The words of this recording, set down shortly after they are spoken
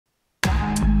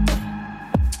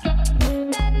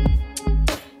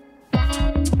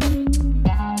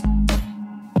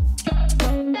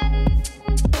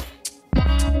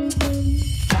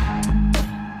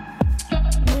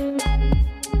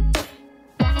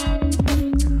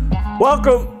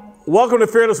Welcome to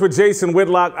Fearless with Jason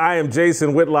Whitlock. I am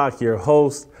Jason Whitlock, your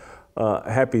host.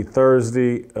 Happy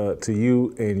Thursday to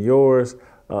you and yours.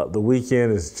 The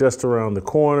weekend is just around the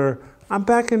corner. I'm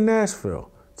back in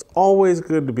Nashville. It's always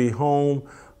good to be home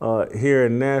here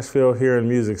in Nashville, here in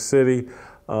Music City.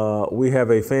 We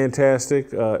have a fantastic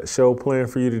show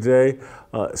planned for you today.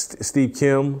 Steve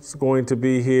Kim's going to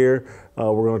be here.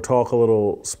 We're going to talk a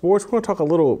little sports. We're going to talk a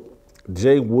little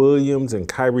Jay Williams and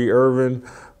Kyrie Irving.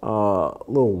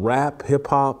 Little rap, hip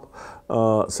hop,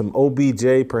 some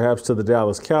OBJ, perhaps to the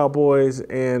Dallas Cowboys,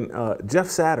 and Jeff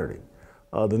Saturday,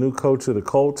 the new coach of the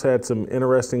Colts, had some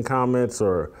interesting comments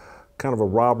or kind of a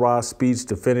rah-rah speech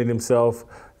defending himself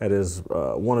at his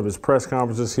one of his press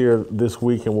conferences here this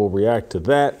week, and we'll react to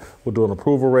that. We'll do an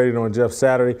approval rating on Jeff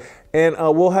Saturday, and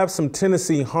we'll have some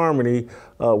Tennessee Harmony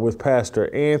with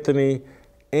Pastor Anthony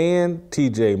and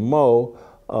TJ Moe.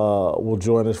 Will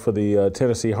join us for the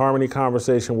Tennessee Harmony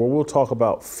conversation, where we'll talk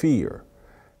about fear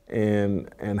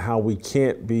and how we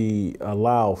can't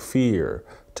allow fear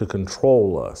to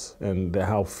control us, and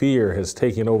how fear has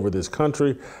taken over this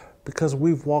country because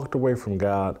we've walked away from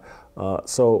God.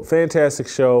 So fantastic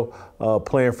show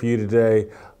planned for you today.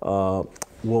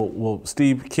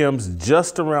 Steve Kim's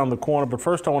just around the corner, but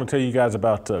first I want to tell you guys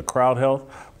about Crowd Health.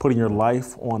 Putting your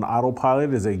life on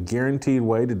autopilot is a guaranteed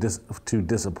way to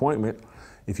disappointment.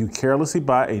 If you carelessly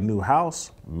buy a new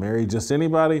house, marry just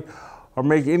anybody, or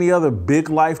make any other big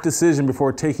life decision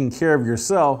before taking care of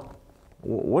yourself,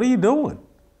 what are you doing?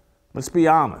 Let's be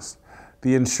honest.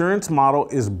 The insurance model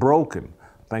is broken.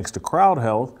 Thanks to Crowd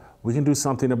Health, we can do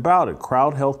something about it.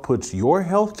 Crowd Health puts your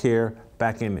health care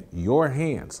back in your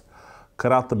hands.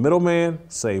 Cut out the middleman,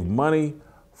 save money,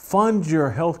 fund your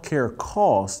health care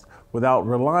costs without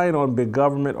relying on big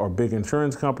government or big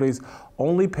insurance companies.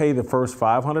 Only pay the first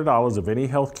 $500 of any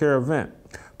healthcare event.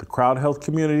 The Crowd Health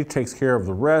community takes care of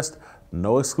the rest.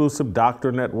 No exclusive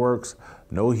doctor networks,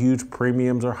 no huge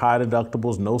premiums or high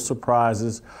deductibles, no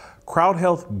surprises. Crowd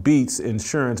Health beats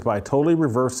insurance by totally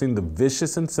reversing the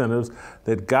vicious incentives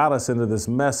that got us into this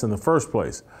mess in the first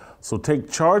place. So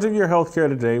take charge of your healthcare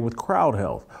today with Crowd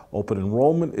Health. Open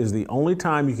enrollment is the only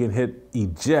time you can hit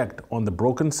eject on the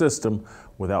broken system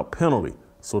without penalty.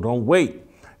 So don't wait.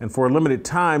 And for a limited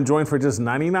time, join for just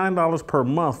 $99 per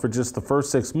month for just the first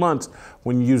 6 months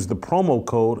when you use the promo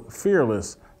code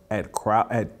FEARLESS at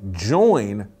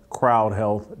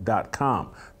joincrowdhealth.com.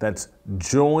 That's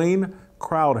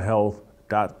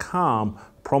joincrowdhealth.com,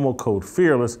 promo code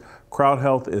FEARLESS. Crowd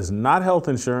Health is not health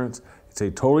insurance. It's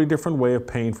a totally different way of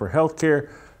paying for health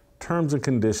care. Terms and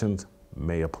conditions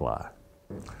may apply.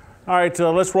 All right,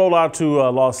 let's roll out to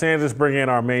Los Angeles, bring in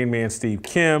our main man, Steve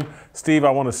Kim. Steve, I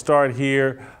want to start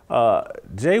here.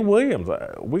 Jay Williams,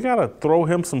 we got to throw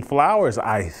him some flowers,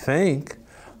 I think.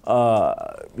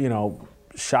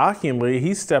 Shockingly,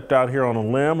 he stepped out here on a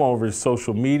limb over his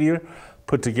social media,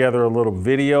 put together a little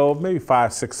video, maybe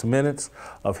 5-6 minutes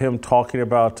of him talking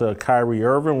about Kyrie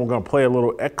Irving. We're going to play a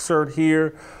little excerpt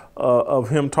here of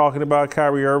him talking about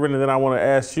Kyrie Irving, and then I want to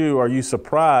ask you, are you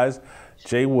surprised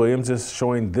Jay Williams is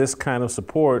showing this kind of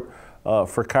support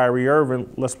for Kyrie Irving?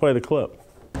 Let's play the clip.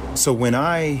 So when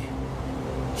I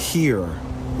hear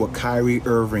what Kyrie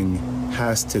Irving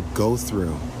has to go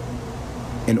through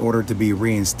in order to be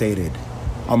reinstated,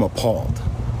 I'm appalled.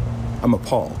 I'm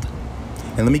appalled.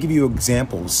 And let me give you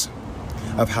examples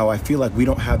of how I feel like we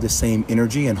don't have the same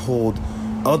energy and hold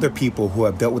other people who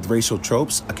have dealt with racial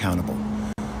tropes accountable.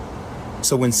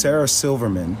 So when Sarah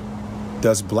Silverman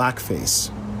does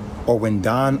blackface, or when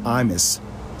Don Imus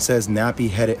says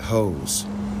nappy-headed hose,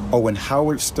 or when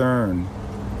Howard Stern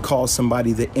calls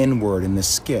somebody the N-word in the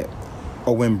skit,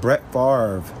 or when Brett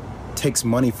Favre takes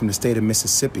money from the state of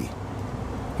Mississippi,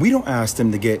 we don't ask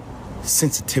them to get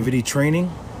sensitivity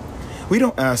training. We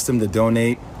don't ask them to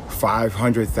donate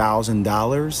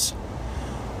 $500,000.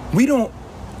 We don't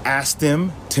ask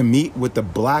them to meet with the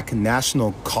Black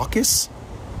National Caucus.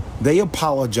 They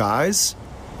apologize.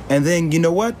 And then, you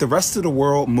know what? The rest of the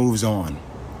world moves on.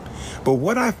 But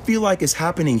what I feel like is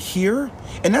happening here,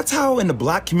 and that's how in the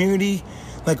black community,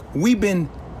 like we've been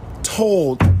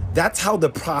told that's how the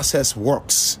process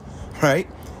works, right?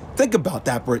 Think about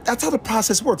that, Bert. That's how the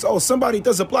process works. Oh, somebody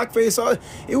does a blackface. Oh,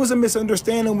 it was a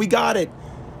misunderstanding. We got it.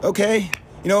 Okay.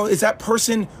 You know, is that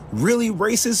person really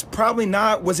racist? Probably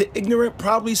not. Was it ignorant?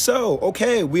 Probably so.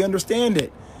 Okay. We understand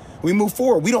it. We move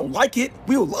forward. We don't like it.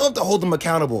 We would love to hold them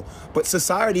accountable. But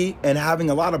society and having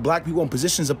a lot of black people in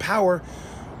positions of power,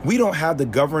 we don't have the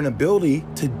governability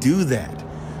to do that.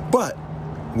 But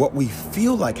what we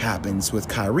feel like happens with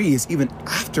Kyrie is even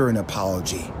after an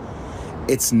apology,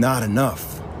 it's not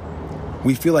enough.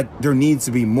 We feel like there needs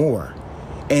to be more.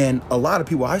 And a lot of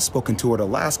people I've spoken to over the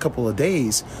last couple of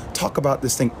days talk about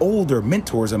this thing. Older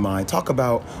mentors of mine talk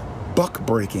about buck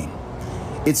breaking.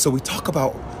 So we talk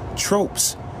about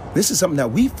tropes. This is something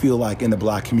that we feel like in the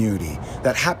Black community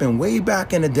that happened way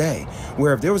back in the day,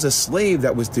 where if there was a slave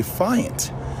that was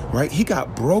defiant, right, he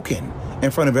got broken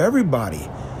in front of everybody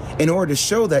in order to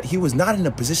show that he was not in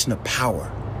a position of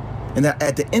power. And that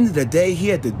at the end of the day, he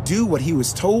had to do what he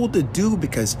was told to do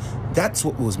because that's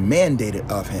what was mandated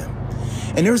of him.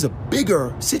 And there's a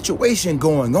bigger situation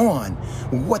going on.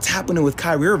 What's happening with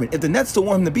Kyrie Irving? If the Nets don't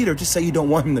want him to be there, just say you don't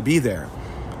want him to be there.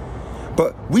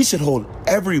 But we should hold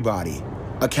everybody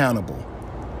accountable,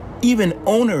 even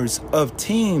owners of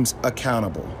teams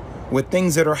accountable, with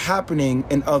things that are happening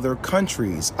in other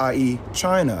countries, i.e.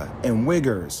 China and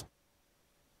Uyghurs.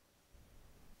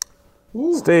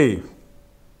 Steve,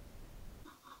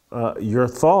 your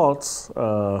thoughts?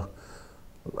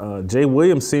 Jay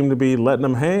Williams seemed to be letting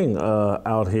them hang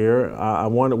out here. I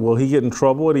wonder, will he get in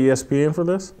trouble at ESPN for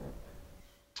this?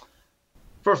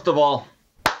 First of all,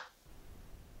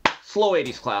 slow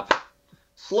 80s clap.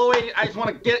 Slow 80s. I just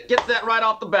want to get that right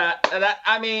off the bat.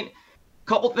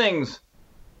 Couple things.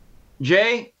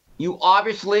 Jay, you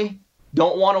obviously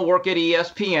don't want to work at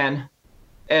ESPN.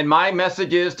 And my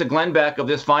message is to Glenn Beck of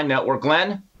this fine network.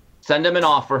 Glenn, send him an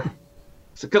offer.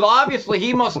 Because obviously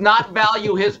he must not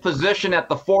value his position at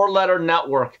the four-letter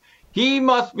network. He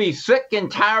must be sick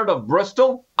and tired of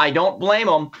Bristol. I don't blame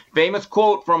him. Famous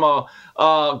quote from a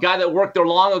guy that worked there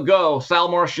long ago, Sal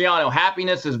Marciano,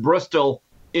 happiness is Bristol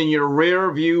in your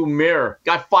rear view mirror.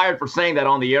 Got fired for saying that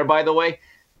on the air, by the way.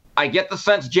 I get the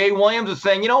sense Jay Williams is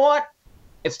saying, you know what?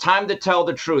 It's time to tell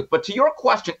the truth. But to your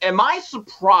question, am I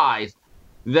surprised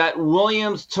that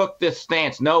Williams took this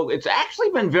stance? No, it's actually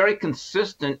been very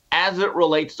consistent as it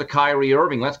relates to Kyrie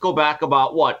Irving. Let's go back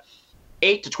about,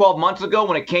 8 to 12 months ago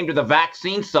when it came to the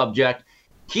vaccine subject.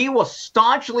 He was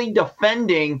staunchly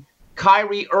defending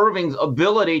Kyrie Irving's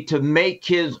ability to make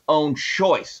his own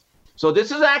choice. So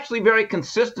this is actually very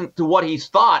consistent to what he's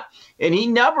thought. And he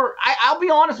never, I'll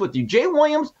be honest with you, Jay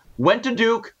Williams went to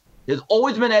Duke, has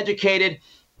always been educated.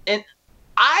 And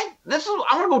I'm going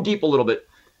to go deep a little bit.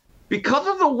 Because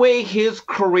of the way his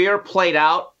career played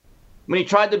out, when he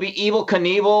tried to be Evel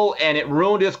Knievel and it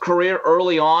ruined his career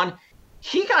early on,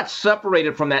 he got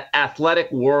separated from that athletic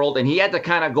world and he had to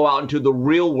kind of go out into the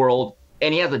real world.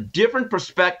 And he has a different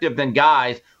perspective than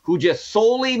guys who just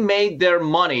solely made their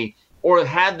money or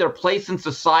had their place in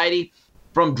society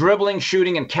from dribbling,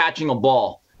 shooting, and catching a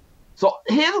ball. So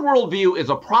his worldview is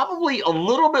probably a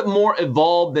little bit more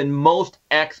evolved than most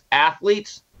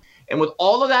ex-athletes. And with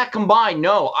all of that combined,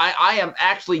 no, I am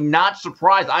actually not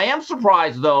surprised. I am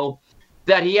surprised, though,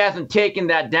 that he hasn't taken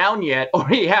that down yet or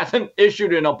he hasn't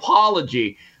issued an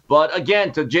apology. But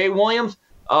again, to Jay Williams,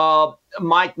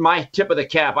 my tip of the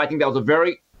cap, I think that was a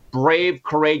very brave,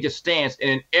 courageous stance in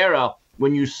an era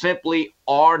when you simply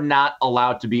are not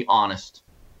allowed to be honest.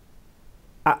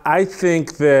 I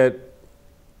think that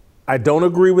I don't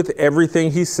agree with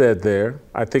everything he said there.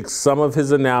 I think some of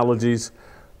his analogies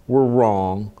were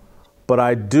wrong. But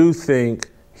I do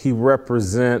think he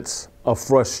represents a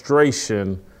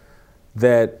frustration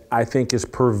that I think is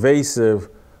pervasive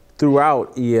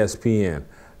throughout ESPN.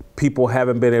 People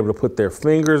haven't been able to put their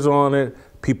fingers on it.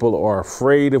 People are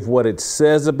afraid of what it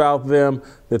says about them,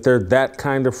 that they're that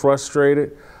kind of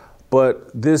frustrated. But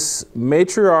this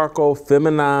matriarchal,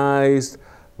 feminized,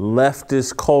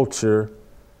 leftist culture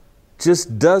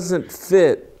just doesn't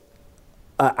fit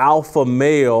an alpha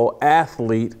male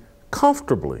athlete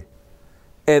comfortably.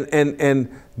 And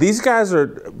these guys are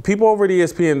people over at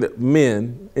ESPN,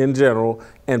 men in general,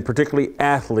 and particularly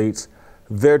athletes,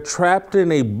 they're trapped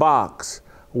in a box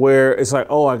where it's like,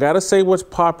 oh, I got to say what's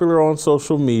popular on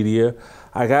social media.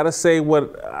 I got to say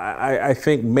what I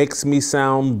think makes me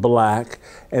sound black.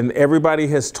 And everybody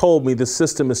has told me, the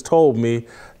system has told me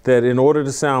that in order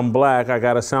to sound black, I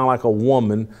got to sound like a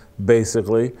woman,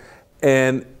 basically.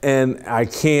 And I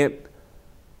can't.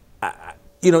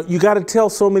 You got to tell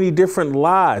so many different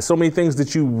lies, so many things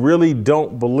that you really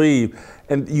don't believe.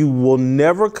 And you will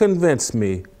never convince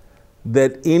me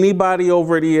that anybody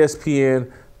over at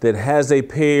ESPN that has a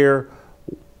pair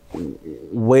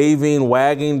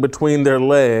wagging between their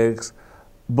legs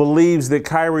believes that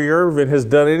Kyrie Irving has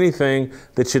done anything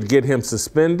that should get him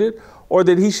suspended or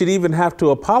that he should even have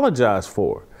to apologize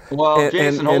for. Well,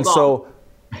 Jason, hold on. So,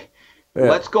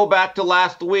 let's go back to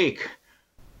last week.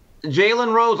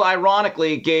 Jalen Rose,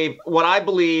 ironically, gave what I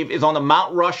believe is on the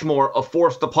Mount Rushmore of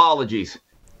forced apologies.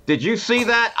 Did you see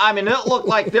that? I mean, it looked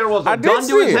like there was a gun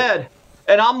to his head.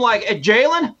 And I'm like,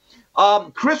 Jalen,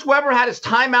 Chris Webber had his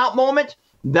timeout moment.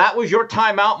 That was your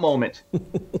timeout moment.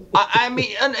 I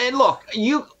mean, and look,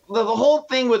 the whole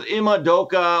thing with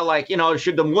Udoka, like,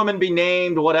 should the woman be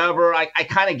named, whatever. I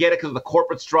kind of get it because of the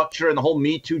corporate structure and the whole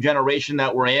Me Too generation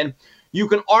that we're in. You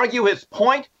can argue his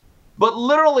point, but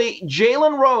literally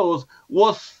Jalen Rose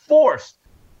was forced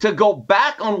to go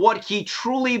back on what he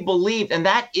truly believed, and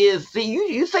that is, see,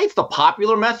 you say it's the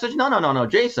popular message. No,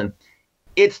 Jason.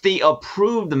 It's the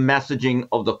approved messaging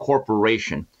of the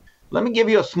corporation. Let me give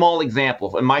you a small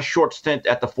example in my short stint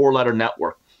at the Four-Letter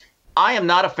Network. I am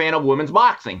not a fan of women's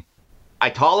boxing. I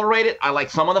tolerate it. I like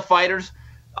some of the fighters.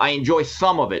 I enjoy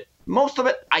some of it. Most of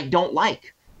it I don't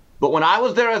like. But when I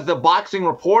was there as the boxing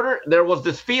reporter, there was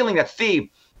this feeling that, Steve,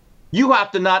 you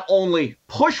have to not only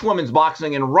push women's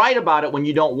boxing and write about it when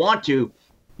you don't want to,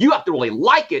 you have to really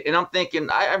like it. And I'm thinking,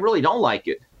 I really don't like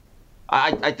it.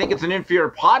 I think it's an inferior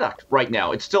product right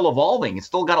now. It's still evolving. It's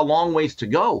still got a long ways to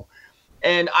go.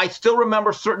 And I still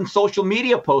remember certain social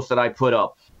media posts that I put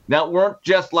up that weren't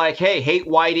just like, hey, hate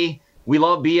Whitey, we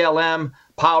love BLM,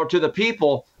 power to the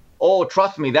people. Oh,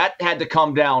 trust me, that had to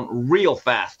come down real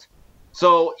fast.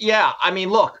 So, yeah, I mean,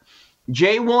 look,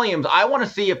 Jay Williams, I want to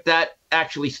see if that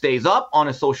actually stays up on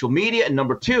his social media. And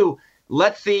number two,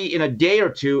 let's see in a day or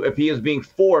two if he is being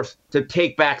forced to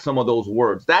take back some of those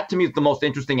words. That, to me, is the most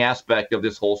interesting aspect of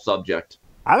this whole subject.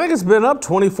 I think it's been up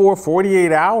 24,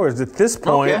 48 hours at this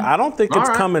point. Okay. I don't think it's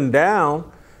coming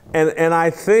down. And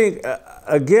I think,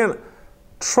 again,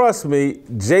 trust me,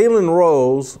 Jalen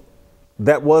Rose,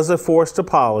 that was a forced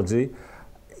apology.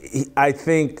 I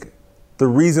think the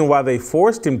reason why they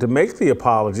forced him to make the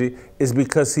apology is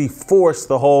because he forced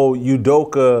the whole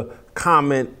Udoka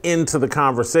comment into the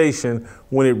conversation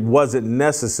when it wasn't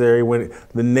necessary, when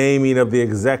the naming of the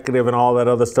executive and all that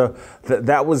other stuff.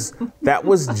 That was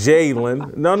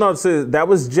Jalen. That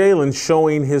was Jalen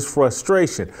showing his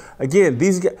frustration. Again,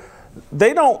 these guys,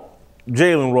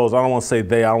 Jalen Rose, I don't want to say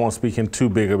they, I don't want to speak in too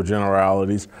big of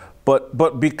generalities,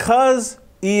 but because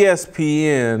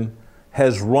ESPN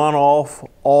has run off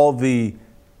all the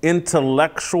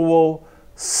intellectual,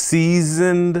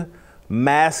 seasoned,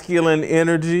 masculine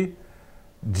energy,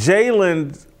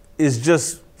 Jalen is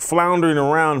just floundering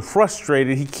around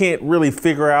frustrated. He can't really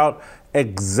figure out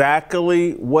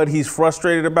exactly what he's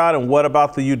frustrated about and what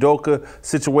about the Udoka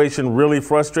situation really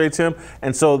frustrates him.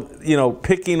 And so,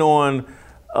 picking on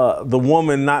the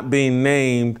woman not being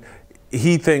named,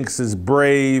 he thinks is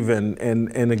brave.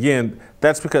 And again,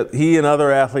 that's because he and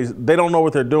other athletes, they don't know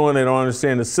what they're doing. They don't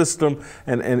understand the system.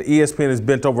 And ESPN is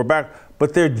bent over back.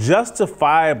 But they're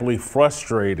justifiably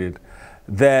frustrated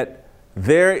that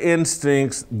their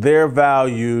instincts, their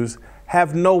values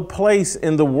have no place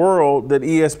in the world that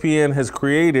ESPN has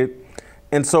created.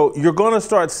 And so you're going to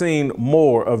start seeing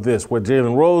more of this, what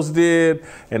Jalen Rose did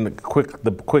and the quick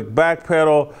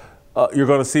backpedal. You're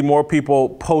going to see more people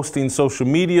posting social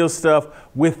media stuff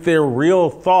with their real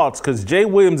thoughts, because Jay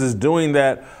Williams is doing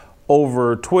that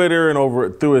over Twitter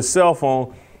and through his cell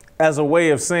phone as a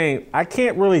way of saying, I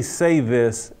can't really say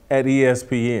this at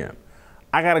ESPN.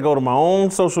 I got to go to my own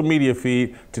social media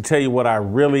feed to tell you what I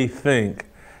really think.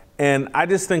 And I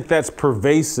just think that's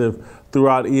pervasive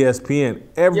throughout ESPN.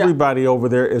 Everybody over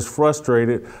there is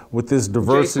frustrated with this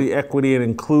diversity, Jason, equity, and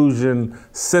inclusion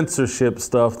censorship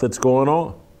stuff that's going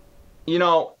on.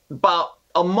 About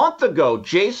a month ago,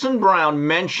 Jason Brown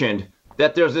mentioned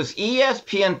that there's this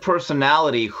ESPN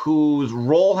personality whose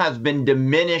role has been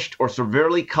diminished or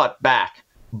severely cut back,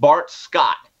 Bart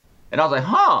Scott. And I was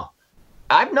like,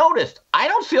 I've noticed I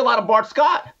don't see a lot of Bart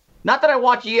Scott. Not that I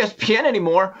watch ESPN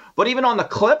anymore, but even on the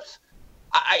clips,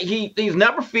 he's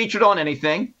never featured on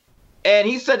anything. And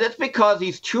he said that's because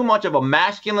he's too much of a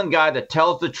masculine guy that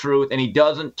tells the truth and he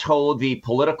doesn't toe the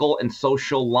political and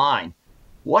social line.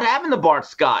 What happened to Bart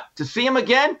Scott? To see him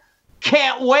again?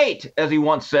 Can't wait, as he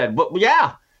once said. But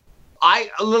yeah,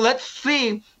 let's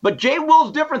see. But Jay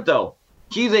Will's different, though.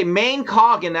 He's a main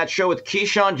cog in that show with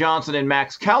Keyshawn Johnson and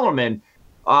Max Kellerman.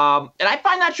 And I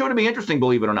find that show to be interesting,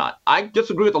 believe it or not. I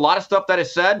disagree with a lot of stuff that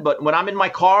is said, but when I'm in my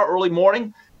car early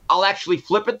morning, I'll actually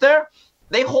flip it there.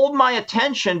 They hold my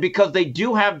attention because they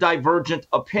do have divergent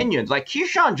opinions. Like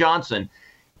Keyshawn Johnson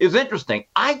is interesting.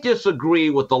 I disagree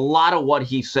with a lot of what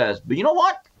he says, but you know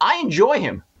what? I enjoy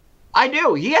him. I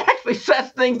do. He actually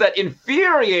says things that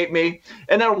infuriate me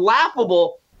and are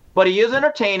laughable, but he is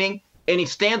entertaining and he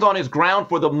stands on his ground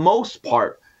for the most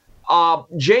part.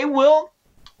 Jay Will,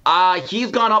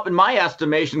 he's gone up in my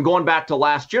estimation going back to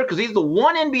last year because he's the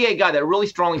one NBA guy that really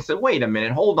strongly said, wait a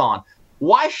minute, hold on.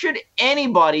 Why should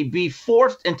anybody be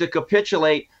forced into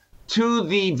capitulate to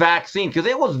the vaccine? Because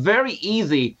it was very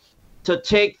easy to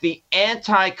take the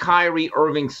anti-Kyrie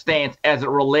Irving stance as it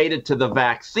related to the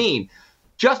vaccine.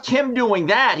 just him doing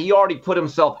that, he already put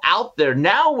himself out there.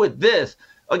 Now with this,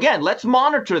 again, let's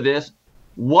monitor this.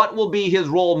 What will be his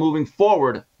role moving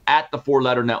forward at the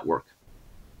Four-Letter Network?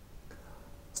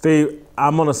 Steve,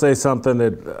 I'm going to say something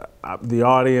that the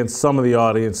audience, some of the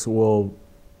audience will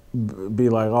be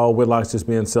like, oh, Whitlock's just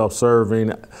being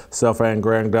self-serving,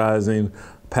 self-aggrandizing,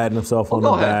 patting himself on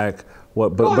the back.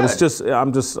 But it's just,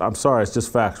 I'm sorry, it's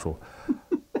just factual.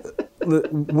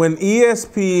 When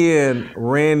ESPN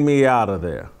ran me out of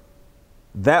there,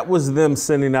 that was them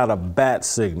sending out a bat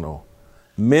signal.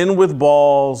 Men with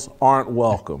balls aren't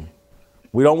welcome.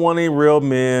 We don't want any real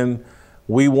men.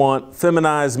 We want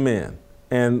feminized men.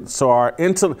 And so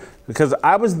because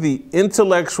I was the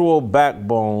intellectual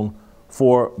backbone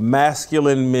for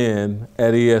masculine men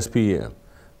at ESPN.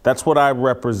 That's what I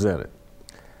represented.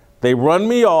 They run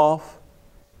me off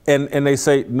and they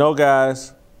say, no,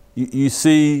 guys, you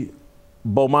see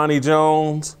Bomani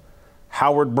Jones,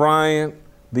 Howard Bryant,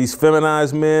 these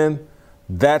feminized men,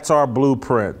 that's our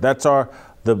blueprint. That's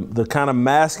the kind of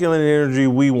masculine energy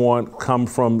we want come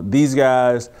from these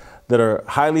guys that are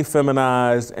highly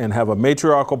feminized and have a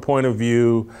matriarchal point of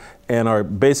view and are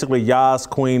basically Yas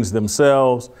queens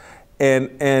themselves.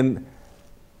 And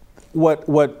what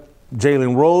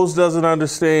Jalen Rose doesn't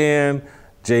understand,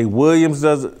 Jay Williams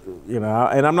doesn't, and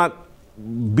I'm not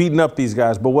beating up these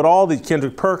guys, but with all these,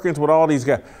 Kendrick Perkins, with all these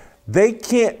guys, they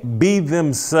can't be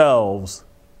themselves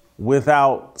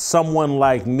without someone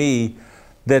like me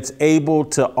that's able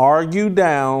to argue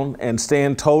down and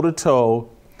stand toe-to-toe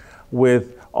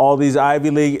with all these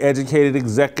Ivy League educated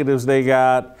executives they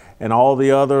got and all the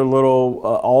other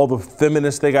all the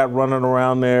feminists they got running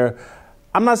around there.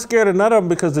 I'm not scared of none of them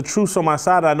because the truth's on my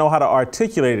side. I know how to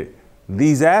articulate it.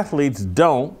 These athletes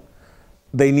don't.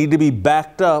 They need to be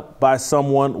backed up by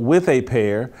someone with a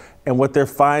pair. And what they're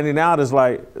finding out is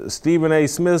like Stephen A.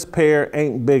 Smith's pair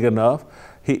ain't big enough.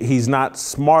 He's not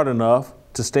smart enough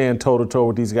to stand toe-to-toe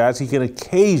with these guys. He can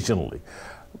occasionally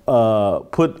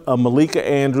put a Malika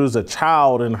Andrews, a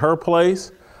child, in her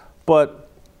place. But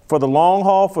for the long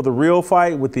haul, for the real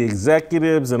fight with the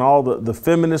executives and all the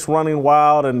feminists running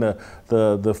wild and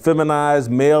the feminized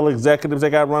male executives they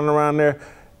got running around there,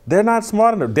 they're not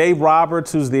smart enough. Dave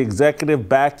Roberts, who's the executive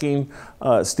backing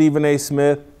Stephen A.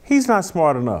 Smith, he's not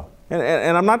smart enough.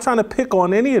 And I'm not trying to pick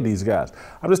on any of these guys.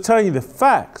 I'm just telling you the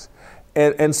facts.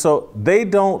 And so they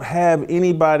don't have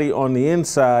anybody on the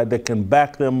inside that can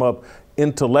back them up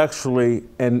intellectually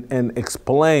and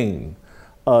explain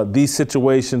these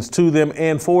situations to them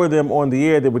and for them on the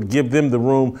air that would give them the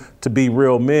room to be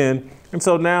real men. And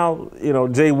so now,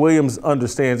 Jay Williams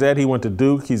understands that. He went to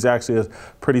Duke. He's actually a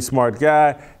pretty smart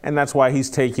guy, and that's why he's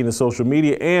taking to social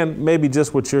media. And maybe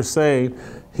just what you're saying,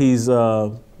 he's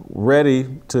ready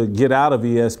to get out of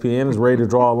ESPN, is ready to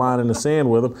draw a line in the sand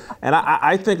with them. And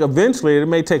I think eventually, it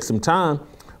may take some time,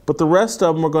 but the rest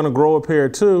of them are going to grow a pair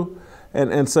too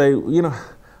and say,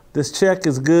 this check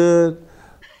is good,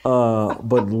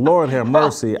 but Lord have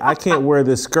mercy, I can't wear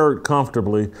this skirt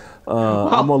comfortably.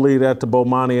 I'm going to leave that to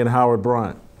Bomani and Howard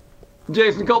Bryant.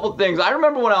 Jason, a couple things. I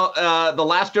remember when the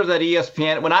last year at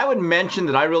ESPN, when I would mention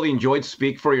that I really enjoyed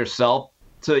Speak for Yourself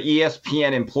to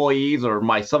ESPN employees or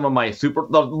some of my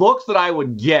the looks that I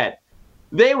would get,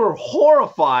 they were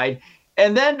horrified.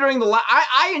 And then during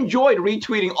I enjoyed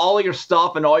retweeting all of your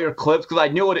stuff and all your clips because I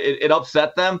knew it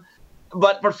upset them.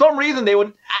 But for some reason, they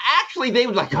would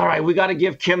like, all right, we got to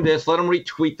give Kim this. Let him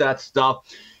retweet that stuff.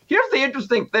 Here's the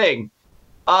interesting thing.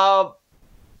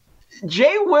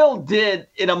 Jay Will did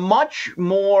in a much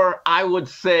more, I would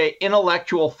say,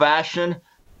 intellectual fashion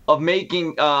of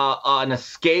making an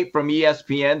escape from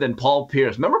ESPN than Paul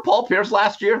Pierce. Remember Paul Pierce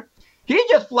last year? He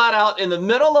just flat out in the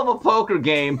middle of a poker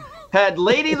game had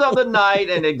ladies of the night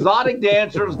and exotic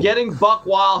dancers getting buck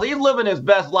wild. He's living his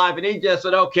best life, and he just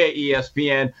said, okay,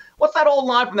 ESPN. What's that old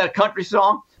line from that country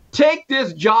song? Take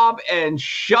this job and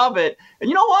shove it. And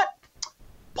you know what?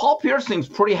 Paul Pierce seems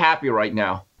pretty happy right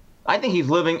now. I think he's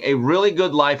living a really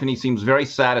good life, and he seems very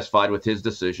satisfied with his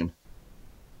decision.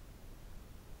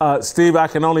 Steve, I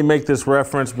can only make this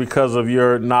reference because of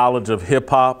your knowledge of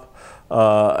hip-hop.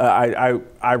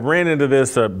 I ran into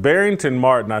this, Barrington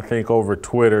Martin, I think, over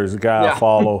Twitter, is a guy I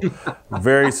follow,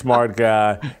 very smart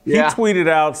guy. He tweeted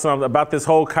out something about this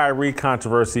whole Kyrie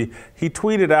controversy. He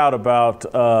tweeted out about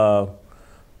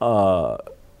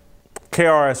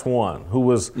KRS-One, who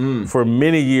was for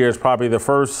many years, probably the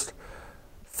first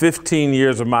 15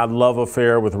 years of my love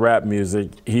affair with rap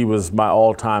music. He was my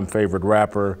all-time favorite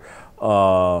rapper.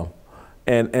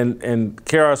 And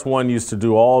KRS-One used to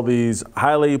do all these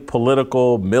highly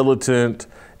political, militant,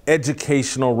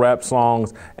 educational rap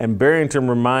songs. And Barrington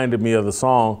reminded me of the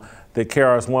song that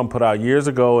KRS-One put out years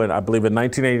ago, and I believe in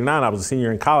 1989, I was a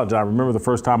senior in college, and I remember the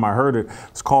first time I heard it.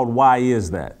 It's called Why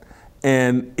Is That?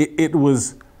 And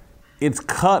it's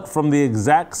cut from the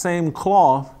exact same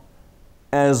cloth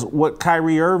as what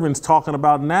Kyrie Irving's talking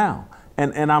about now.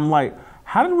 And I'm like,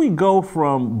 how did we go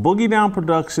from Boogie Down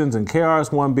Productions and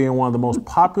KRS-One being one of the most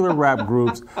popular rap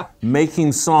groups,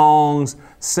 making songs,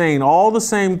 saying all the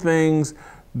same things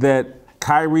that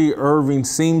Kyrie Irving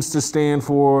seems to stand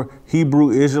for,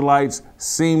 Hebrew Israelites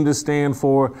seem to stand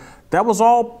for? That was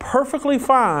all perfectly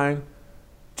fine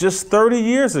just 30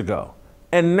 years ago.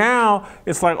 And now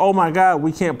it's like, oh my God,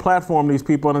 we can't platform these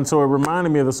people. And so it reminded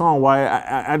me of the song. Why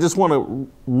I just want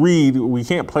to read, we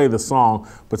can't play the song,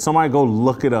 but somebody go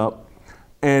look it up.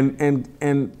 And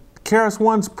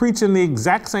KRS-One's preaching the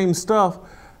exact same stuff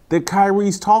that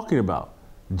Kyrie's talking about.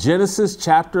 Genesis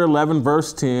chapter 11,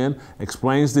 verse 10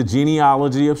 explains the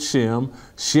genealogy of Shem.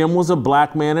 Shem was a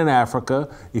black man in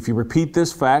Africa. If you repeat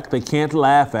this fact, they can't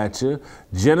laugh at you.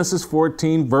 Genesis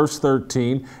 14, verse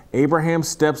 13, Abraham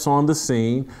steps on the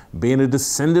scene. Being a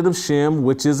descendant of Shem,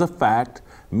 which is a fact,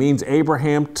 means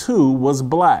Abraham too was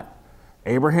black.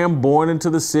 Abraham born into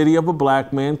the city of a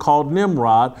black man called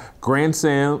Nimrod,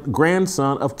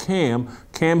 grandson of Cam.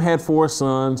 Cam had 4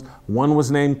 sons. One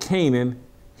was named Canaan.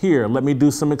 Here, let me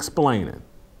do some explaining.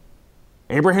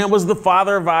 Abraham was the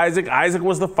father of Isaac. Isaac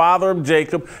was the father of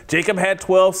Jacob. Jacob had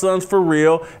 12 sons for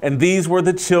real, and these were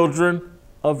the children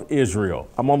of Israel.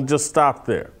 I'm gonna just stop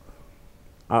there.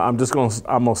 I'm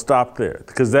gonna stop there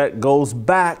because that goes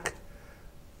back,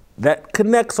 that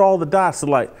connects all the dots to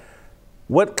like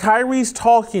what Kyrie's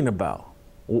talking about,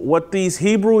 what these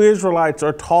Hebrew Israelites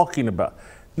are talking about.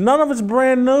 None of it's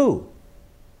brand new.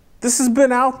 This has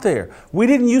been out there. We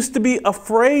didn't used to be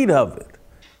afraid of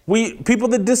it. People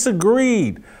that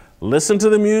disagreed listened to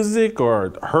the music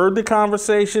or heard the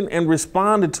conversation and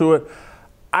responded to it.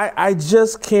 I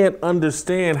just can't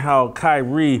understand how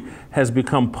Kyrie has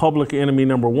become public enemy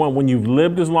number one when you've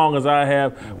lived as long as I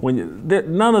have.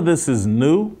 None of this is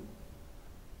new.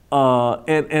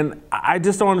 And I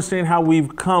just don't understand how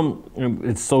we've come,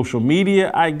 it's social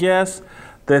media, I guess,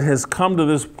 that has come to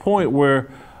this point where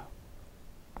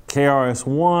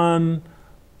KRS-One,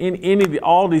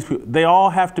 all these people, they all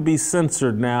have to be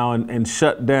censored now and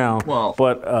shut down. Well,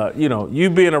 but you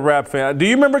being a rap fan, do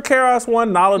you remember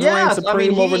KRS-One? Knowledge reigns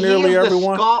supreme over nearly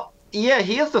everyone. He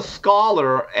is the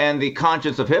scholar and the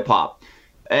conscience of hip hop,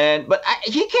 but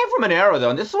he came from an era though,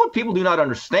 and this is what people do not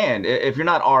understand. If you're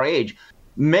not our age,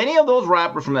 many of those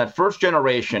rappers from that first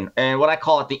generation, and what I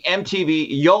call it the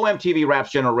MTV Raps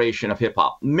generation of hip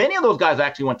hop, many of those guys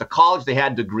actually went to college. They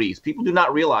had degrees. People do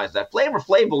not realize that. Flavor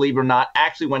Flav, believe it or not,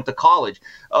 actually went to college.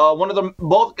 One of them,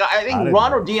 both guys, I think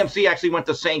Ron or DMC actually went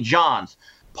to St. John's.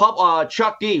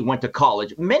 Chuck D went to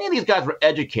college. Many of these guys were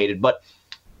educated, but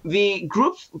the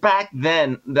groups back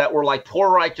then that were like Poor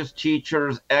Righteous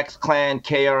Teachers, X-Clan,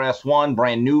 KRS-One,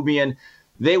 Brand Nubian,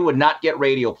 they would not get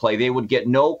radio play. They would get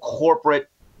no corporate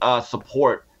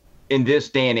support in this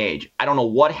day and age. I don't know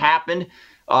what happened.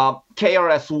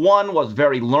 KRS-One was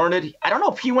very learned. I don't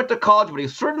know if he went to college, but he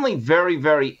was certainly very,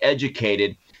 very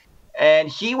educated. And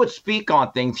he would speak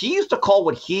on things. He used to call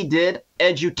what he did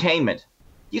edutainment.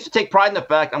 He used to take pride in the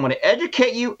fact, I'm going to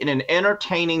educate you in an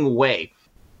entertaining way.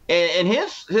 And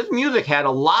his music had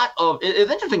a lot of,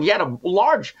 it's interesting, he had a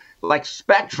large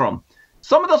spectrum.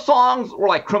 Some of the songs were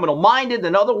like criminal-minded,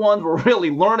 and other ones were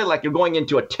really learned, like you're going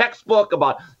into a textbook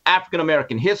about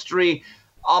African-American history.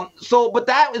 But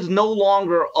that is no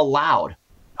longer allowed.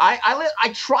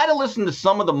 I try to listen to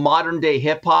some of the modern-day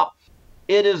hip-hop.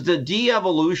 It is the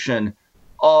de-evolution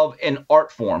of an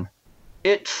art form.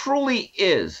 It truly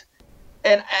is.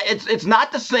 And it's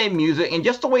not the same music, and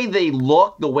just the way they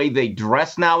look, the way they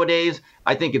dress nowadays,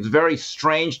 I think it's very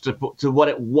strange to what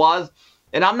it was.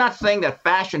 And I'm not saying that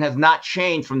fashion has not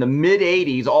changed from the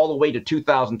mid-'80s all the way to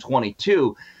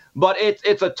 2022, but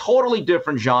it's a totally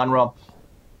different genre.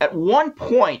 At one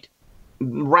point,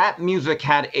 rap music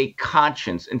had a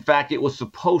conscience. In fact, it was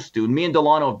supposed to. Me and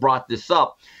Delano have brought this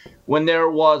up. When there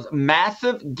was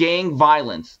massive gang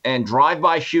violence and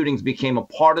drive-by shootings became a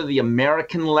part of the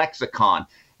American lexicon,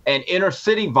 and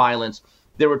inner-city violence,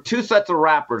 there were 2 sets of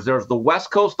rappers. There's the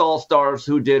West Coast All-Stars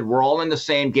who did We're All in the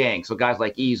Same Gang. So guys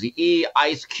like Eazy-E,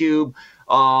 Ice Cube,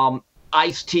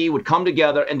 Ice-T would come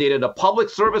together, and they did a public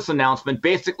service announcement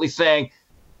basically saying,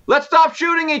 let's stop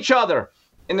shooting each other.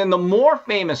 And then the more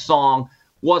famous song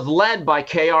was led by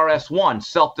KRS-One,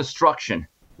 Self-Destruction,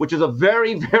 which is a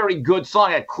very, very good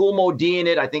song. It had Cool Mo D in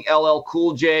it. I think LL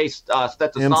Cool J,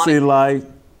 Stetsasonic. MC Light.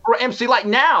 Or MC Light.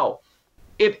 Now,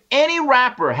 if any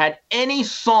rapper had any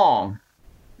song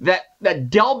that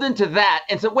delved into that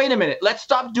and said, wait a minute, let's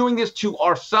stop doing this to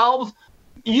ourselves.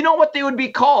 You know what they would be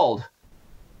called?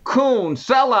 Coon,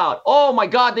 sellout. Oh my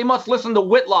God, they must listen to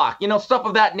Whitlock, stuff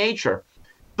of that nature.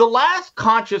 The last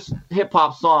conscious hip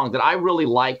hop song that I really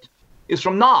liked is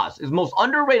from Nas, his most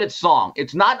underrated song.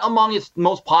 It's not among his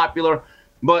most popular,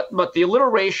 but the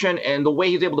alliteration and the way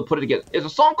he's able to put it together is a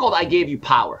song called I Gave You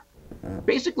Power.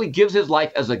 Basically gives his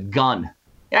life as a gun.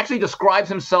 He actually describes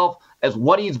himself as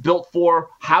what he's built for,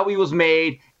 how he was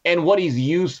made, and what he's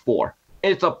used for.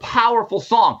 It's a powerful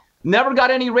song. Never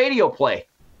got any radio play.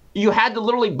 You had to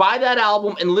literally buy that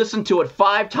album and listen to it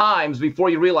 5 times before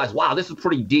you realize, wow, this is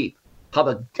pretty deep. How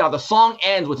the song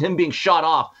ends with him being shot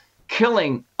off,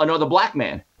 killing another black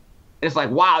man. And it's like,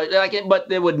 wow, but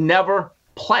they would never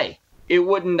play. It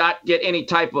would not get any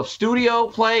type of studio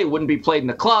play. It wouldn't be played in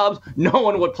the clubs. No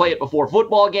one would play it before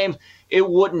football games. It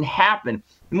wouldn't happen.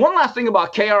 And one last thing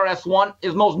about KRS-One,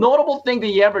 his most notable thing that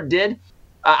he ever did,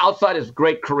 outside his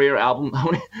great career album,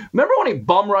 remember when he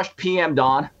bum rushed PM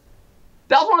Dawn?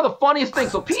 That was one of the funniest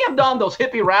things. So PM Dawn, those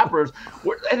hippie rappers,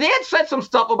 they had said some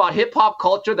stuff about hip-hop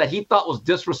culture that he thought was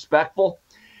disrespectful.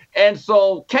 And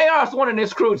so KRS-One and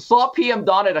his crew saw PM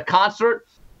Dawn at a concert.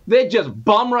 They just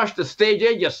bum rushed the stage.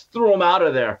 They just threw him out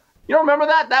of there. You don't remember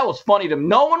that? That was funny to him.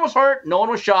 No one was hurt. No one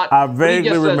was shot. I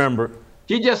vaguely remember.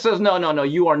 He just says, no,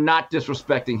 you are not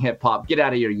disrespecting hip-hop. Get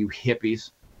out of here, you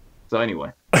hippies. So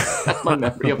anyway, that's my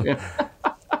memory of him.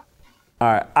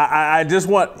 All right. I just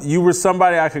you were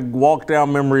somebody I could walk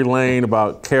down memory lane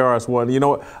about KRS-One. You know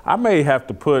what? I may have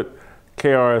to put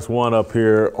KRS-One up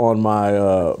here on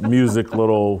my music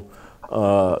little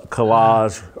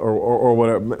collage or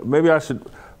whatever. Maybe I should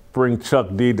bring Chuck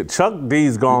D. Chuck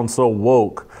D's gone so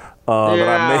woke that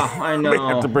I may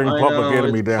have to bring Public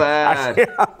Enemy down.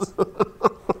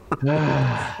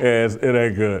 It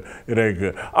ain't good. It ain't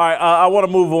good. All right, I want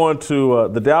to move on to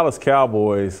the Dallas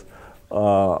Cowboys.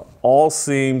 All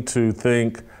seem to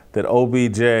think that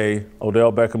OBJ,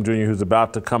 Odell Beckham Jr., who's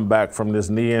about to come back from this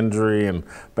knee injury and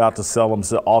about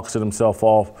to auction himself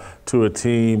off to a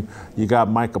team. You got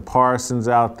Micah Parsons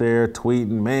out there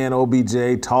tweeting, man,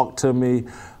 OBJ, talk to me.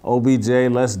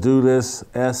 OBJ, let's do this,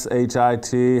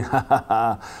 S-H-I-T.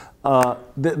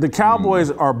 The Cowboys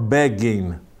are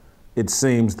begging, it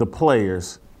seems, the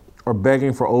players are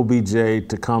begging for OBJ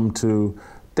to come to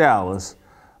Dallas.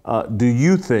 Do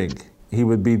you think he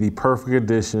would be the perfect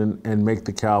addition and make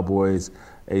the Cowboys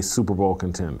a Super Bowl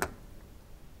contender?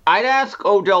 I'd ask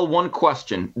Odell one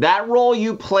question. That role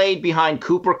you played behind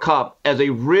Cooper Kupp as a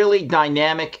really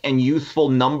dynamic and useful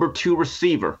number 2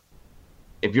 receiver,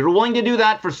 if you're willing to do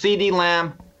that for CeeDee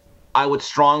Lamb, I would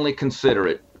strongly consider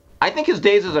it. I think his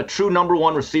days as a true number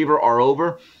 1 receiver are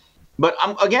over. But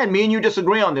again, me and you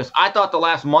disagree on this. I thought the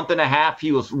last month and a half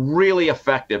he was really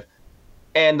effective.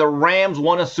 And the Rams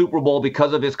won a Super Bowl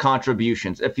because of his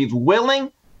contributions. If he's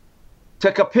willing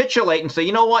to capitulate and say,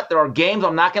 you know what, there are games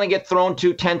I'm not going to get thrown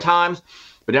to 10 times,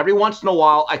 but every once in a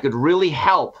while I could really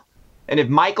help. And if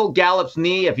Michael Gallup's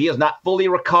knee, if he is not fully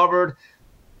recovered,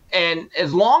 and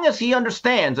as long as he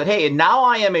understands that, hey, now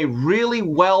I am a really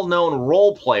well-known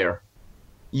role player,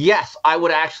 yes, I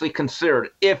would actually consider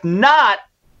it. If not,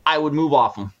 I would move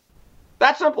off him.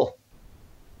 That simple.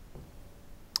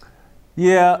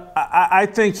 Yeah, I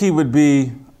think he would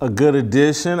be a good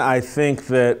addition. I think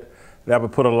that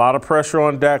would put a lot of pressure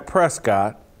on Dak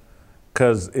Prescott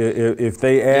because if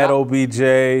they add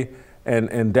OBJ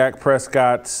and Dak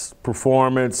Prescott's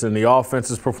performance and the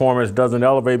offense's performance doesn't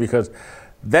elevate because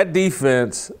that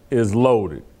defense is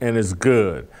loaded and is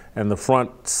good. And the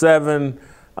front 7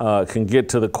 can get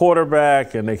to the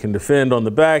quarterback and they can defend on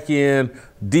the back end.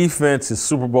 Defense is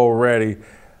Super Bowl ready.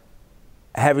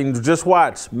 Having just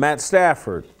watched Matt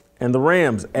Stafford and the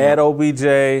Rams add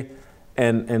OBJ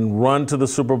and run to the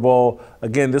Super Bowl,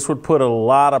 again, this would put a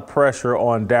lot of pressure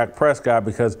on Dak Prescott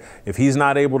because if he's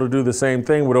not able to do the same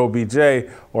thing with OBJ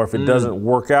or if it doesn't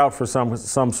work out for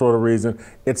some sort of reason,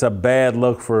 it's a bad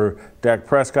look for Dak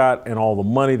Prescott and all the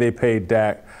money they paid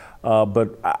Dak.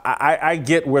 But I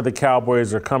get where the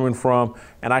Cowboys are coming from,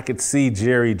 and I could see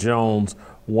Jerry Jones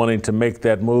wanting to make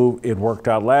that move. It worked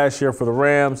out last year for the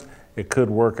Rams. It could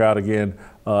work out again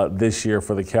this year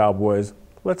for the Cowboys.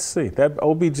 Let's see. That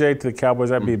OBJ to the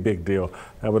Cowboys, that'd be a big deal.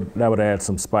 That would add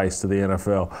some spice to the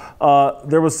NFL.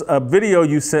 There was a video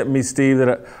you sent me, Steve,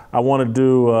 that I want to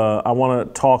do. I want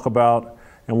to talk about,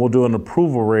 and we'll do an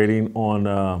approval rating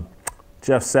on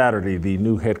Jeff Saturday, the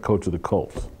new head coach of the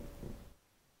Colts.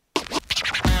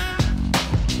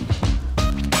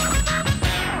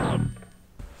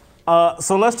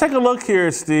 So let's take a look here,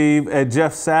 Steve, at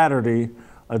Jeff Saturday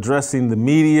addressing the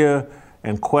media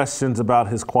and questions about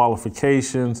his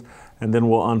qualifications and then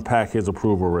we'll unpack his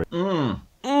approval rating.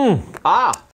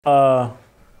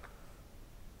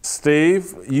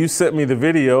 Steve, you sent me the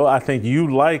video. I think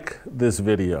you like this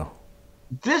video.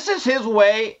 This is his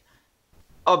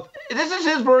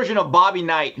version of Bobby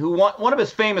Knight, who one of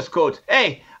his famous quotes,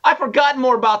 "Hey, I've forgotten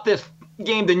more about this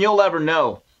game than you'll ever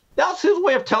know." That's his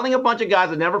way of telling a bunch of guys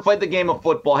that never played the game of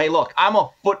football, "Hey, look, I'm a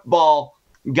football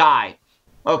guy.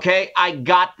 Okay, I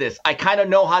got this. I kind of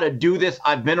know how to do this.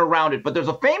 I've been around it." But there's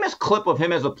a famous clip of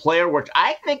him as a player, which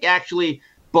I think actually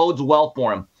bodes well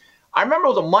for him. I remember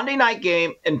it was a Monday night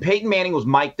game, and Peyton Manning was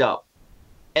mic'd up.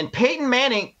 And Peyton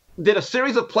Manning did a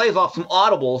series of plays off some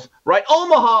audibles, right?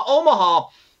 Omaha,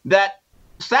 that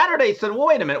Saturday said, well,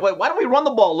 wait a minute, why don't we run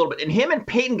the ball a little bit? And him and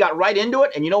Peyton got right into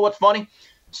it. And you know what's funny?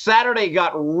 Saturday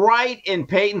got right in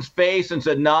Peyton's face and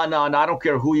said, no, I don't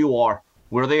care who you are.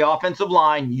 We're the offensive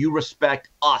line. You respect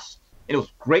us. And it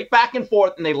was great back and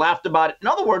forth, and they laughed about it. In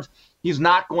other words, he's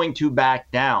not going to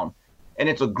back down. And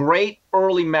it's a great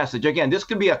early message. Again, this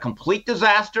could be a complete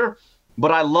disaster,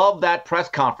 but I love that press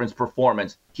conference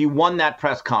performance. He won that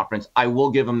press conference. I will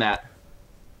give him that.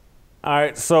 All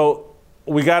right, so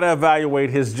we got to evaluate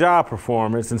his job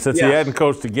performance. And since he hadn't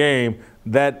coached a game,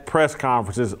 that press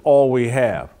conference is all we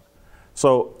have.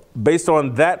 So based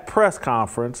on that press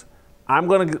conference, I'm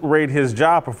going to rate his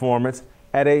job performance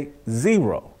at a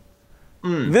 0.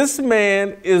 This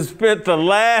man has spent the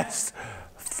last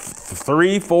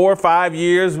 3, 4, 5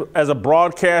 years as a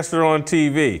broadcaster on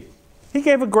TV. He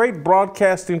gave a great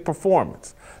broadcasting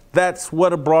performance. That's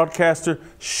what a broadcaster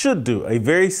should do. A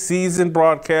very seasoned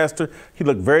broadcaster. He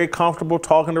looked very comfortable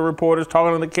talking to reporters,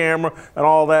 talking to the camera, and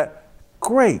all that.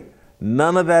 Great.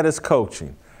 None of that is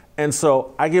coaching. And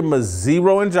so I give him a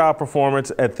 0 in job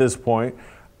performance at this point.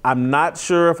 I'm not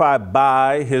sure if I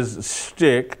buy his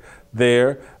shtick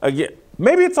there. Again,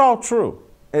 maybe it's all true.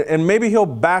 And maybe he'll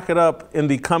back it up in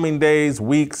the coming days,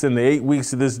 weeks, in the 8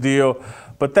 weeks of this deal.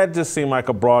 But that just seemed like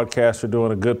a broadcaster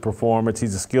doing a good performance.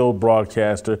 He's a skilled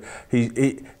broadcaster.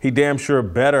 He damn sure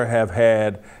better have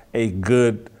had a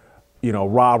good,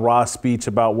 rah-rah speech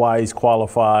about why he's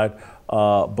qualified.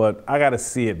 But I got to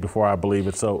see it before I believe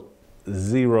it. So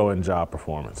 0 in job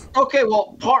performance. Okay,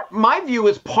 well, my view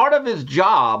is part of his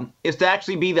job is to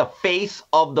actually be the face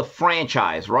of the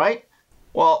franchise, right?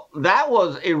 Well, that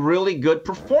was a really good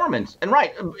performance. And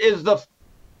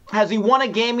has he won a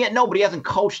game yet? No, but he hasn't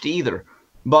coached either.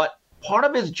 But part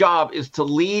of his job is to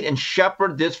lead and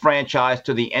shepherd this franchise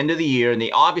to the end of the year, and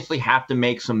they obviously have to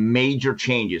make some major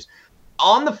changes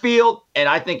on the field and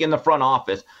I think in the front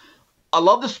office. I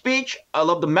love the speech. I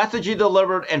love the message he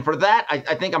delivered. And for that, I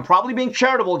think I'm probably being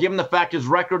charitable given the fact his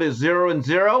record is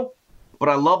 0-0. But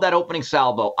I love that opening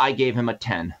salvo. I gave him a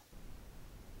 10.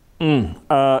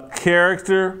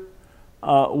 Character,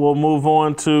 we'll move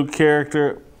on to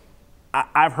character.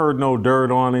 I've heard no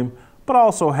dirt on him, but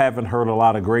also haven't heard a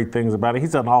lot of great things about him.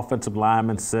 He's an offensive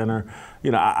lineman, center.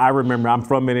 I remember I'm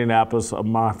from Indianapolis.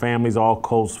 My family's all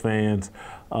Colts fans.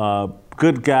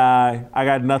 Good guy. I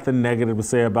got nothing negative to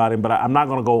say about him, but I'm not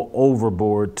going to go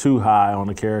overboard too high on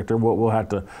the character. We'll have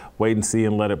to wait and see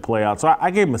and let it play out. So I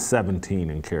gave him a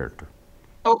 17 in character.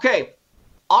 Okay.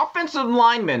 Offensive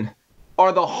linemen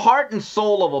are the heart and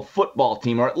soul of a football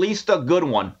team, or at least a good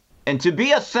one. And to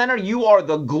be a center, you are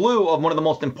the glue of one of the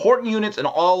most important units in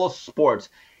all of sports.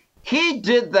 He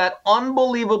did that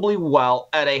unbelievably well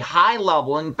at a high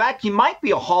level. In fact, he might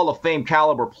be a Hall of Fame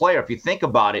caliber player if you think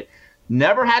about it.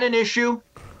 Never had an issue,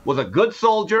 was a good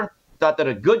soldier, thought that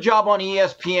a good job on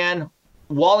ESPN,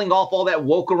 walling off all that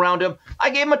woke around him. I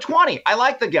gave him a 20. I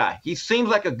like the guy. He seems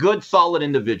like a good, solid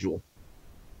individual.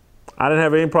 I didn't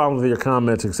have any problems with your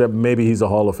comments except maybe he's a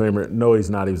Hall of Famer. No, he's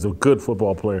not. He's a good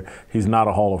football player. He's not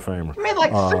a Hall of Famer. I mean,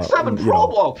 like 6'7" Pro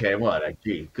Bowl. Okay, what?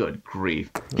 Good grief.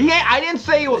 I didn't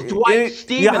say he was Dwight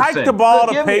Stevenson. You hike the ball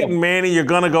to Peyton Manning, you're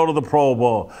going to go to the Pro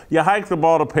Bowl. You hike the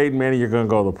ball to Peyton Manning, you're going to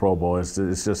go to the Pro Bowl. It's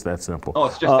just that simple. Oh,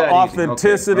 it's just that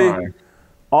authenticity. Easy.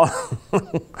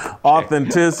 Okay.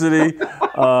 Authenticity.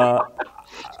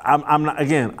 I'm not,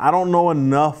 again, I don't know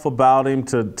enough about him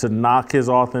to knock his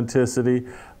authenticity.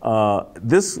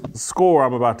 This score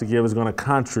I'm about to give is going to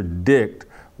contradict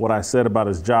what I said about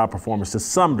his job performance to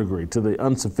some degree, to the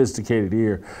unsophisticated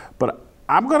ear. But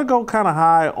I'm going to go kind of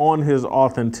high on his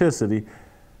authenticity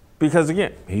because,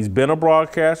 again, he's been a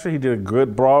broadcaster. He did a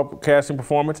good broadcasting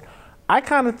performance. I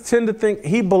kind of tend to think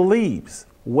he believes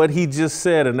what he just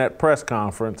said in that press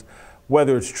conference,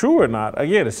 whether it's true or not.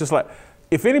 Again, it's just like,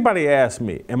 if anybody asks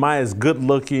me, am I as good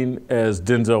looking as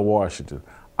Denzel Washington?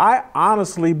 I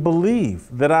honestly believe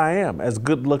that I am as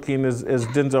good looking as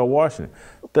Denzel Washington.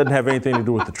 Doesn't have anything to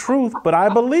do with the truth, but I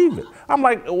believe it. I'm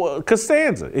like, well,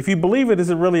 Costanza, if you believe it, is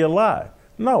it really a lie?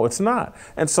 No, it's not.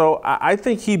 And so I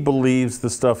think he believes the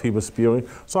stuff he was spewing.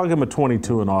 So I'll give him a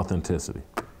 22 in authenticity.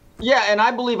 Yeah, and I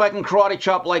believe I can karate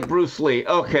chop like Bruce Lee.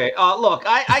 Okay, look,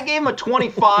 I gave him a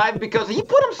 25 because he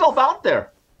put himself out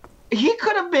there. He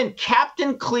could have been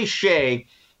Captain Cliche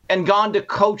and gone to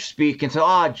coach speak and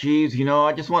said, geez,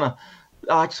 I just want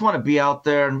to be out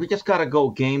there, and we just got to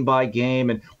go game by game,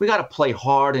 and we got to play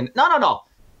hard. And no.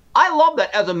 I love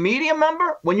that. As a media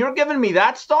member, when you're giving me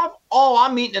that stuff,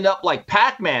 I'm eating it up like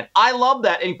Pac-Man. I love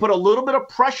that. And he put a little bit of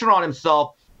pressure on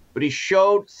himself, but he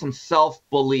showed some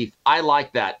self-belief. I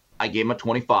like that. I gave him a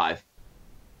 25.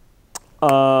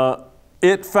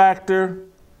 It factor.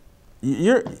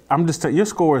 Your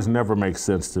scores never make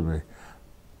sense to me.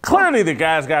 Clearly, the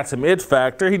guy's got some it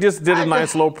factor. He just did a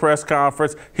nice little press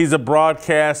conference. He's a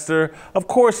broadcaster. Of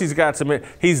course, he's got some it.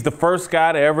 He's the first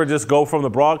guy to ever just go from the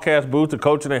broadcast booth to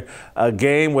coaching a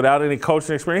game without any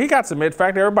coaching experience. He got some it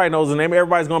factor. Everybody knows his name.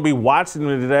 Everybody's going to be watching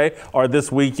him today or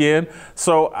this weekend.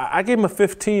 So I gave him a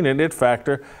 15 in it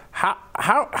factor.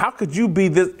 How could you be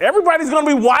this? Everybody's going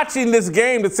to be watching this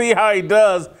game to see how he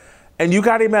does, and you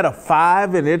got him at a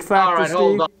 5 in it factor, All right, Steve?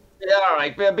 hold on. All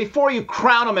right, before you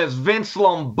crown him as Vince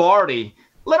Lombardi,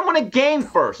 let him win a game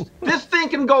first. This thing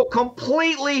can go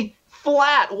completely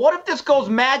flat. What if this goes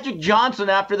Magic Johnson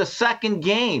after the second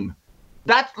game?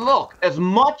 Look, as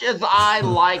much as I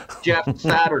like Jeff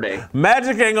Saturday.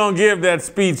 Magic ain't going to give that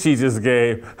speech he just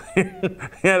gave. I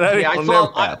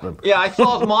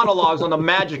saw his monologues on the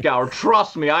Magic Hour.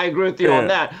 Trust me, I agree with you on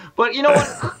that. But you know what?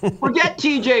 Forget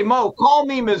TJ Moe. Call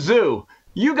me Mizzou.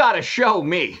 You got to show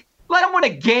me. Let him win a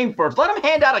game first. Let him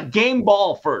hand out a game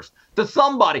ball first to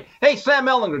somebody. Hey, Sam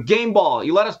Ellinger, game ball.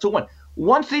 You let us to win.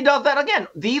 Once he does that, again,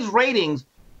 these ratings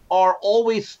are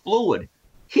always fluid.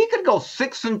 He could go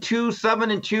 6-2,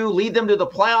 7-2, lead them to the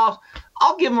playoffs.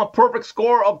 I'll give him a perfect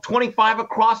score of 25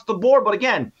 across the board. But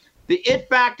again, the it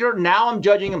factor, now I'm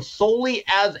judging him solely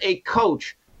as a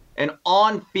coach, and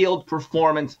on-field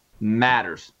performance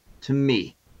matters to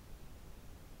me.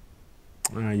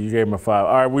 You gave him a 5.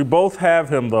 All right, we both have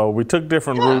him, though. We took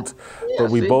different routes,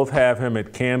 but we both have him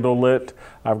at candlelit.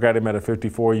 I've got him at a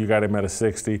 54. You got him at a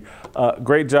 60.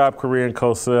 Great job, Korean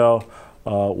Cosell.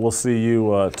 We'll see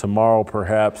you tomorrow,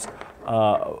 perhaps.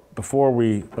 Before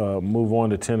we move on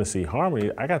to Tennessee Harmony,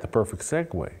 I got the perfect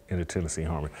segue into Tennessee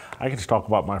Harmony. I get to talk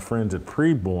about my friends at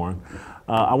Preborn.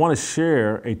 I want to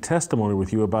share a testimony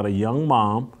with you about a young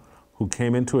mom who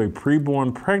came into a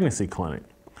preborn pregnancy clinic.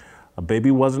 A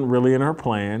baby wasn't really in her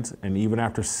plans, and even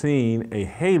after seeing a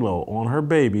halo on her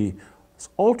baby's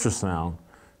ultrasound,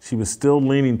 she was still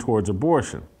leaning towards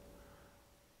abortion.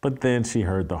 But then she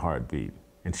heard the heartbeat,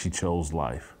 and she chose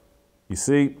life. You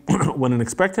see, when an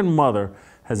expectant mother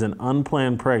has an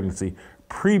unplanned pregnancy,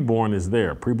 Preborn is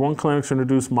there. Preborn clinics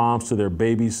introduce moms to their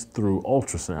babies through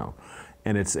ultrasound,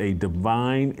 and it's a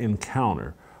divine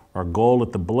encounter. Our goal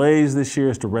at the Blaze this year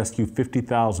is to rescue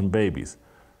 50,000 babies.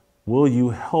 Will you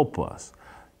help us?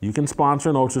 You can sponsor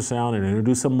an ultrasound and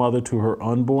introduce a mother to her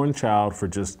unborn child for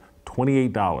just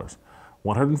 $28.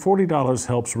 $140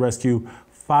 helps rescue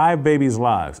 5 babies'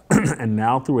 lives. And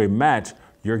now through a match,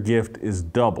 your gift is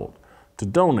doubled. To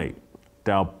donate,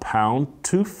 dial pound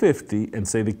 250 and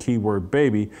say the keyword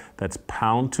baby. That's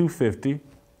pound 250,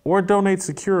 or donate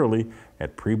securely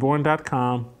at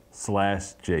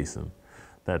preborn.com/Jason.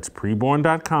 That's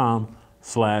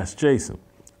preborn.com/Jason.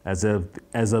 As of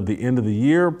the end of the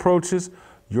year approaches,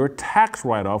 your tax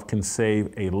write-off can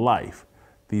save a life.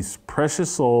 These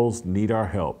precious souls need our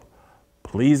help.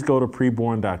 Please go to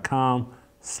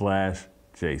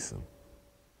preborn.com/Jason.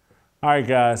 All right,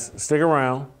 guys, stick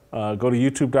around. Go to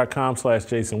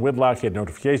youtube.com/Jason Whitlock. Hit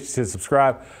notifications, hit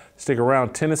subscribe. Stick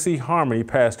around. Tennessee Harmony,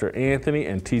 Pastor Anthony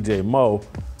and TJ Moe.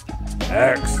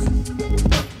 Next.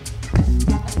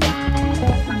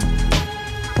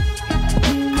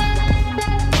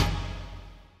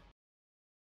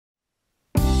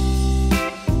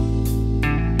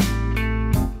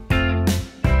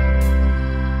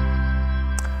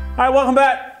 All right, welcome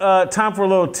back. Time for a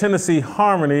little Tennessee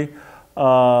Harmony.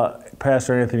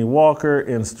 Pastor Anthony Walker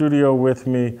in studio with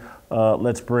me.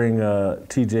 Let's bring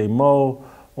TJ Moe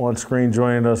on screen,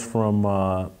 joining us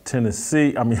from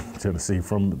Tennessee,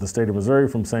 from the state of Missouri,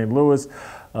 from St. Louis.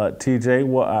 TJ,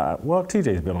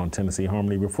 TJ's been on Tennessee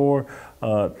Harmony before.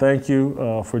 Thank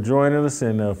you for joining us.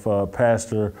 And if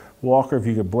Pastor Walker, if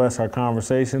you could bless our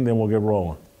conversation, then we'll get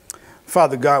rolling.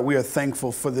 Father God, we are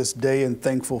thankful for this day and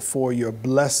thankful for your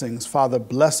blessings. Father,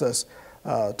 bless us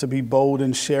to be bold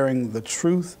in sharing the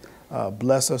truth.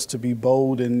 Bless us to be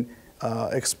bold in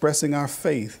expressing our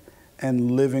faith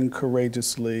and living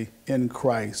courageously in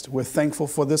Christ. We're thankful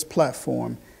for this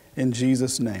platform. In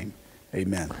Jesus' name,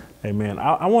 Amen. Amen.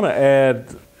 I want to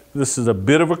add, this is a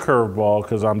bit of a curveball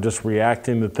because I'm just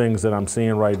reacting to things that I'm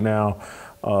seeing right now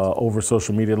over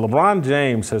social media. LeBron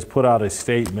James has put out a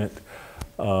statement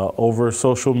over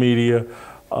social media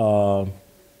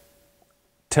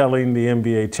telling the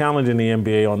NBA, challenging the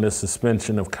NBA on this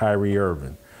suspension of Kyrie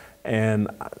Irving. And,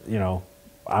 you know,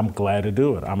 I'm glad to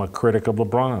do it. I'm a critic of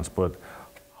LeBron's, but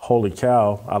holy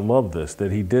cow, I love this,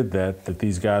 that he did that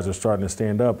these guys are starting to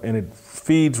stand up. And it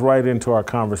feeds right into our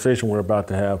conversation we're about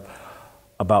to have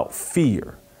about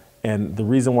fear. And the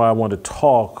reason why I want to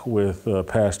talk with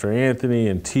Pastor Anthony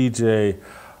and TJ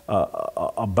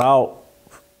about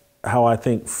how I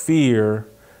think fear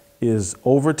is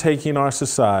overtaking our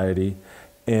society,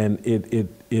 and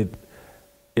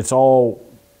it's all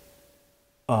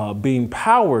being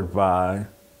powered by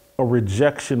a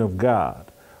rejection of God.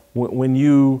 When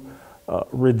you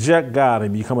reject God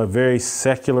and become a very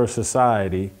secular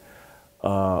society,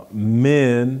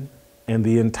 men and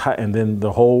then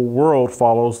the whole world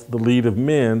follows the lead of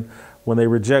men. When they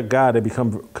reject God, they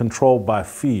become controlled by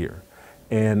fear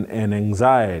and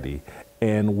anxiety,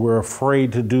 and we're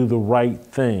afraid to do the right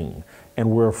thing,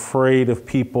 and we're afraid of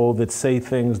people that say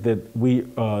things that we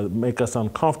make us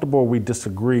uncomfortable or we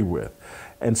disagree with.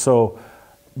 And so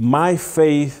my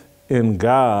faith in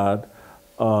God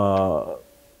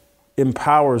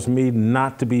empowers me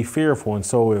not to be fearful. And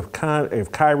so if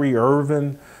Kyrie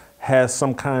Irving has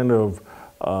some kind of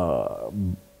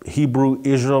Hebrew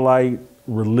Israelite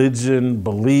religion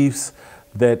beliefs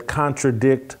that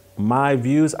contradict my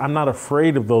views, I'm not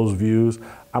afraid of those views.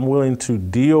 I'm willing to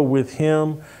deal with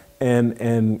him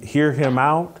and hear him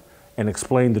out and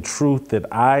explain the truth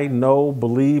that I know,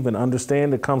 believe, and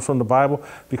understand that comes from the Bible,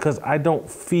 because I don't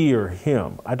fear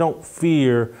him. I don't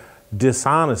fear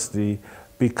dishonesty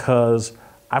because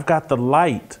I've got the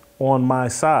light on my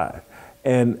side.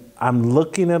 And I'm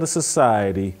looking at a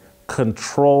society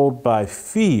controlled by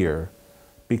fear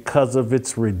because of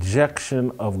its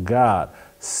rejection of God.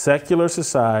 Secular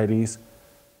societies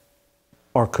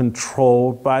are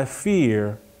controlled by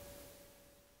fear.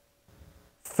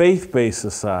 Faith-based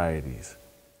societies,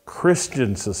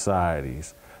 Christian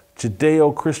societies,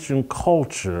 Judeo-Christian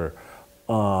culture,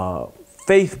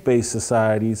 faith-based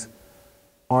societies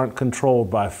aren't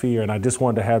controlled by fear. And I just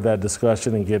wanted to have that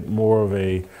discussion and get more of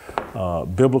a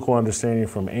biblical understanding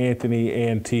from Anthony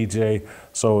and TJ.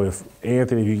 So if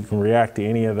Anthony, if you can react to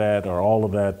any of that or all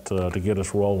of that to get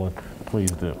us rolling,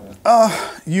 please do.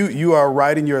 You are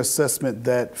right in your assessment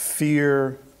that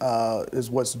fear is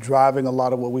what's driving a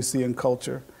lot of what we see in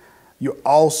culture. You're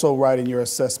also right in your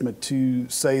assessment to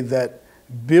say that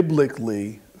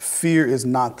biblically, fear is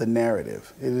not the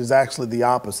narrative. It is actually the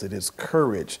opposite. It's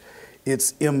courage.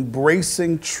 It's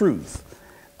embracing truth.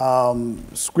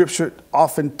 Scripture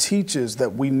often teaches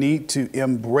that we need to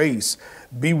embrace,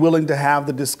 be willing to have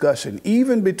the discussion,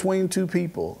 even between two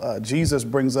people. Jesus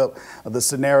brings up the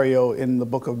scenario in the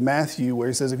book of Matthew where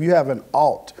he says, if you have an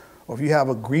ought or if you have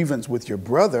a grievance with your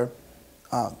brother,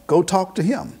 go talk to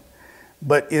him.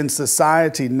 But in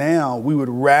society now, we would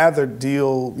rather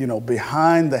deal,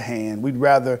 behind the hand. We'd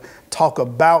rather talk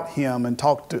about him and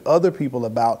talk to other people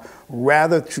about,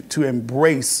 rather to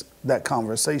embrace that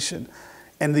conversation.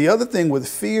 And the other thing with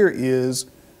fear is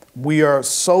we are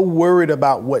so worried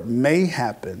about what may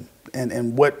happen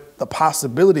and what the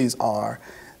possibilities are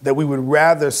that we would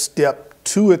rather step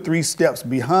 2 or 3 steps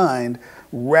behind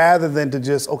rather than to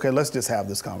just, okay, let's just have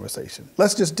this conversation.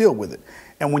 Let's just deal with it.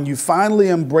 And when you finally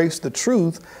embrace the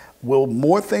truth, will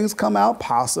more things come out?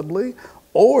 Possibly.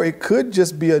 Or it could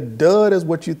just be a dud as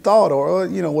what you thought, or,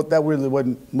 what that really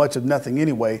wasn't much of nothing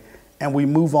anyway, and we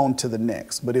move on to the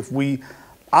next. But if we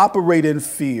operate in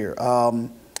fear,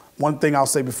 one thing I'll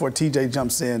say before TJ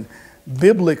jumps in,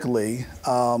 biblically,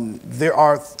 there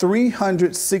are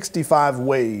 365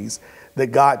 ways that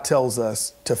God tells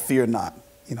us to fear not.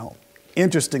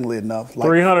 Interestingly enough,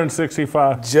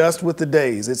 365, just with the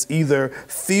days, it's either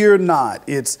fear not,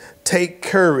 it's take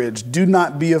courage, do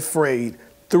not be afraid,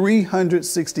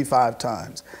 365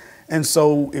 times. And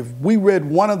so if we read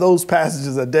one of those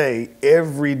passages a day,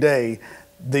 every day,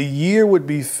 the year would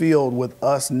be filled with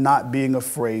us not being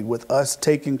afraid, with us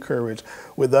taking courage,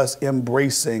 with us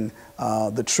embracing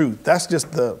the truth. That's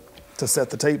just to set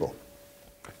the table.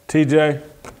 TJ?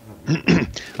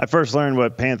 I first learned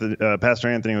what Pastor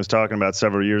Anthony was talking about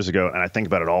several years ago, and I think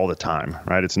about it all the time,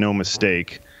 right? It's no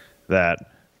mistake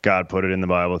that God put it in the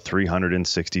Bible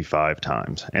 365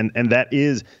 times. And that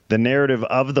is the narrative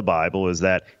of the Bible, is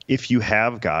that if you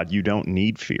have God, you don't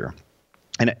need fear.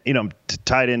 And,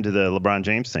 tied into the LeBron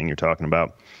James thing you're talking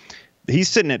about, he's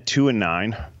sitting at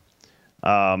 2-9.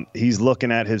 He's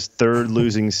looking at his 3rd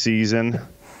losing season.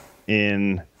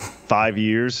 in 5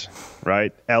 years,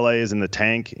 right? LA is in the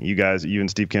tank. You and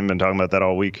Steve Kim have been talking about that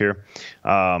all week here.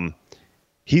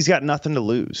 He's got nothing to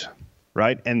lose,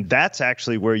 right? And that's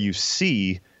actually where you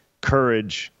see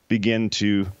courage begin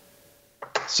to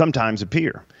sometimes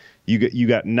appear. You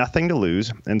got nothing to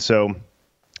lose, and so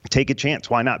take a chance.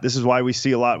 Why not? This is why we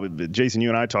see a lot with Jason. You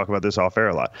and I talk about this off air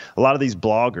a lot. A lot of these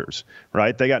bloggers,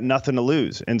 right? They got nothing to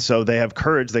lose, and so they have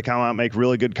courage. They come out and make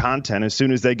really good content. As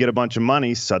soon as they get a bunch of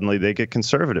money, suddenly they get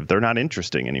conservative. They're not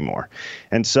interesting anymore,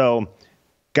 and so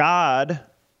God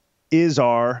is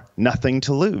our nothing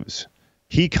to lose.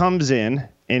 He comes in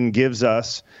and gives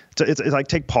us. It's like,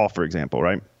 take Paul for example,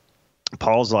 right?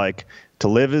 Paul's like, to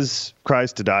live is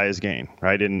Christ, to die is gain,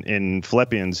 right? In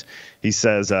Philippians, he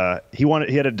says he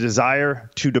had a desire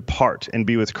to depart and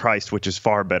be with Christ, which is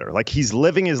far better. Like, he's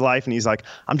living his life and he's like,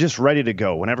 I'm just ready to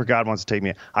go. Whenever God wants to take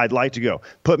me, I'd like to go.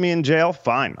 Put me in jail,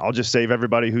 fine. I'll just save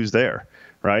everybody who's there,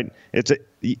 right?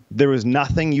 There was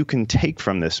nothing you can take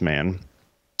from this man.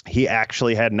 He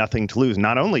actually had nothing to lose,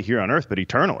 not only here on earth, but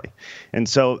eternally. And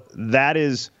so that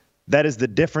is the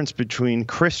difference between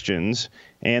Christians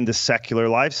and the secular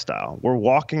lifestyle. We're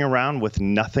walking around with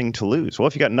nothing to lose. Well,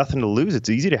 if you got nothing to lose, it's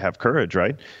easy to have courage,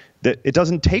 right? That it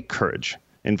doesn't take courage,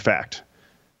 in fact.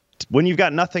 When you've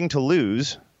got nothing to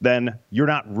lose, then you're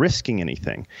not risking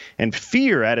anything. And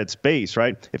fear at its base,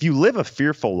 right? If you live a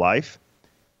fearful life,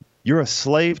 you're a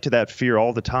slave to that fear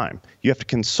all the time. You have to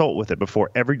consult with it before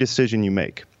every decision you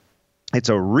make. It's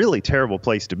a really terrible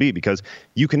place to be because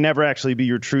you can never actually be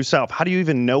your true self. How do you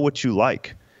even know what you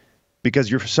like?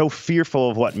 Because you're so fearful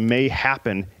of what may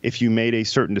happen if you made a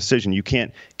certain decision. You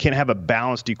can't have a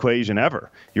balanced equation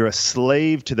ever. You're a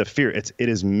slave to the fear. It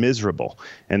is miserable.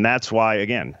 And that's why,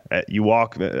 again, you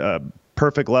walk,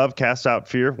 perfect love casts out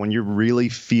fear. When you're really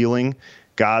feeling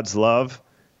God's love,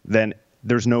 then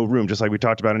there's no room. Just like we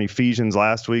talked about in Ephesians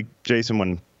last week, Jason,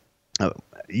 when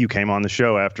you came on the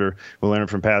show after we learned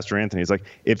from Pastor Anthony. It's like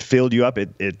it filled you up.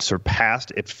 It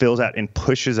surpassed. It fills out and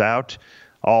pushes out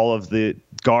all of the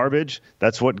garbage.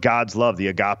 That's what God's love, the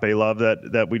agape love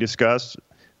that we discussed,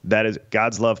 that is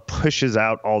God's love pushes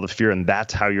out all the fear, and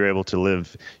that's how you're able to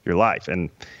live your life. And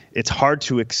it's hard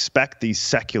to expect these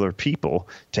secular people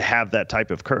to have that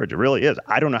type of courage. It really is.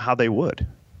 I don't know how they would.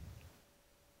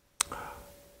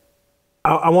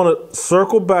 I want to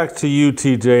circle back to you,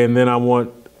 TJ, and then I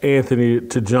want Anthony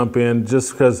to jump in,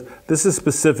 just because this is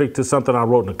specific to something I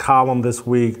wrote in a column this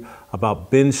week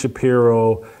about Ben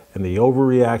Shapiro and the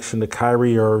overreaction to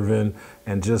Kyrie Irving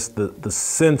and just the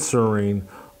censoring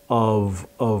of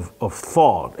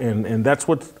thought. And that's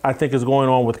what I think is going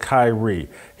on with Kyrie.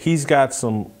 He's got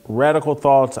some radical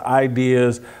thoughts,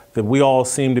 ideas that we all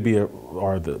seem to be,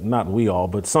 not we all,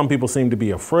 but some people seem to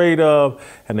be afraid of,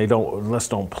 and let's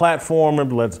don't platform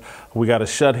him, we got to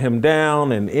shut him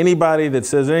down, and anybody that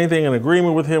says anything in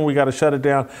agreement with him, we got to shut it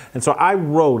down. And so I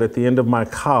wrote at the end of my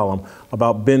column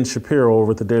about Ben Shapiro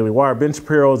over at the Daily Wire. Ben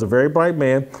Shapiro is a very bright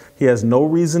man. He has no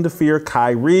reason to fear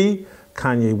Kyrie,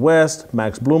 Kanye West,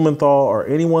 Max Blumenthal, or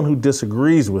anyone who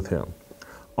disagrees with him.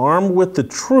 Armed with the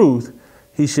truth,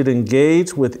 he should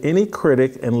engage with any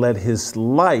critic and let his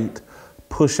light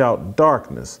push out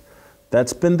darkness.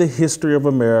 That's been the history of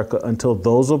America until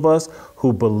those of us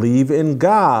who believe in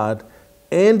God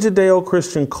and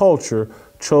Judeo-Christian culture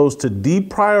chose to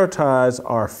deprioritize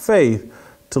our faith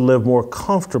to live more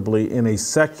comfortably in a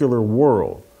secular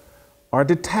world. Our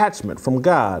detachment from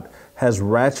God has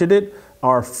ratcheted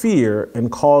our fear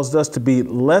and caused us to be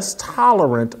less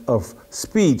tolerant of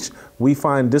speech we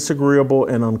find disagreeable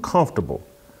and uncomfortable.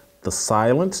 The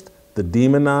silenced, the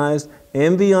demonized,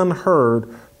 and the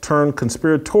unheard turn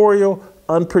conspiratorial,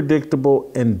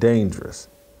 unpredictable, and dangerous.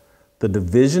 The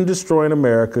division destroying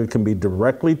America can be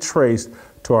directly traced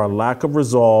to our lack of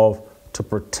resolve to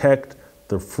protect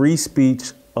the free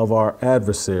speech of our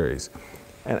adversaries.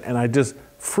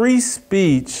 Free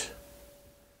speech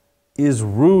is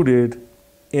rooted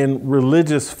in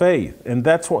religious faith. And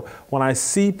that's what, when I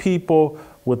see people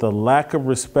with a lack of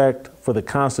respect for the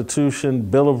Constitution,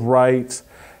 Bill of Rights,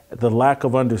 the lack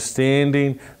of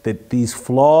understanding that these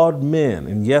flawed men,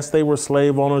 and yes, they were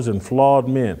slave owners and flawed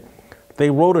men, they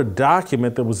wrote a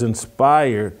document that was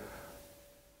inspired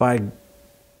by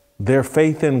their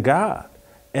faith in God.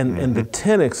 And the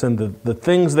tenets and the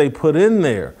things they put in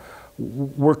there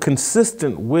were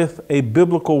consistent with a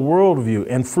biblical worldview.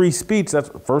 And free speech, that's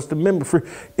First Amendment,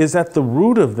 is at the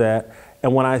root of that.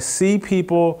 And when I see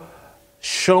people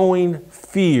showing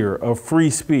fear of free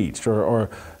speech or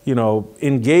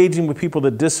engaging with people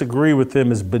that disagree with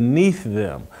them is beneath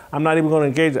them, I'm not even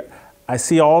going to engage. I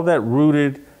see all that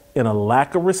rooted in a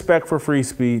lack of respect for free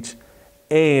speech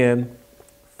and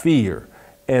fear.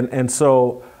 And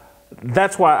so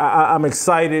that's why I'm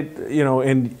excited, you know,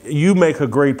 and you make a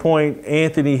great point.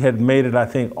 Anthony had made it, I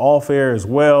think, off air as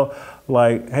well.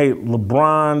 Like, hey,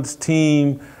 LeBron's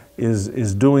team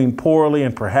is doing poorly,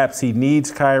 and perhaps he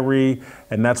needs Kyrie,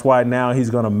 and that's why now he's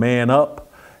going to man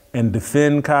up and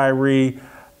defend Kyrie.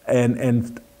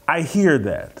 And I hear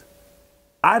that.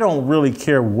 I don't really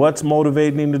care what's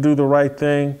motivating him to do the right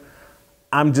thing.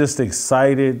 I'm just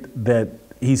excited that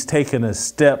he's taken a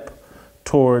step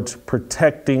towards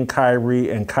protecting Kyrie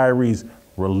and Kyrie's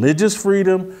religious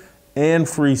freedom and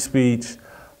free speech.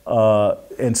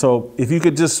 And so if you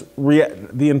could just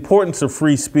the importance of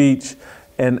free speech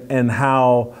and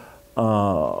how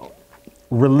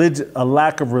a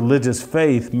lack of religious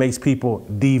faith makes people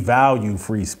devalue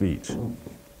free speech.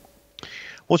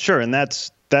 Well, sure, and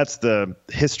that's the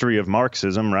history of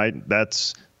Marxism, right?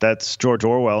 That's George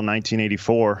Orwell,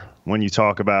 1984. When you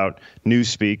talk about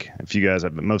newspeak, if you guys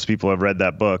most people have read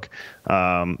that book,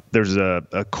 there's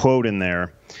a quote in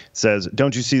there. It says,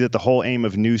 "Don't you see that the whole aim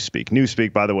of newspeak,"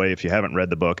 newspeak, by the way, if you haven't read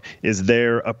the book, is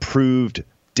their approved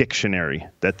dictionary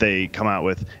that they come out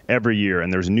with every year,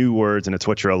 and there's new words, and it's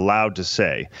what you're allowed to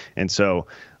say. And so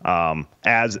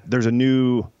as there's a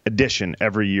new edition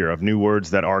every year of new words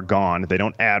that are gone, they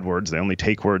don't add words, they only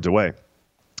take words away.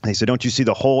 They said, "Don't you see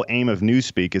the whole aim of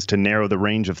newspeak is to narrow the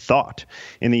range of thought?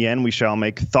 In the end, we shall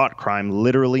make thought crime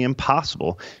literally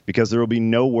impossible because there will be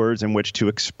no words in which to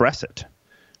express it."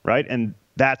 Right? And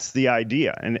that's the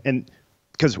idea. And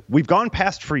because we've gone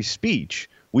past free speech,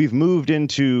 we've moved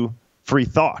into free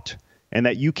thought, and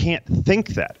that you can't think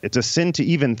that. It's a sin to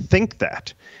even think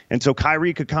that. And so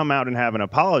Kyrie could come out and have an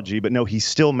apology, but no, he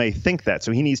still may think that.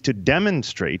 So he needs to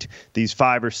demonstrate these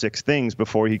 5 or 6 things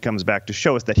before he comes back to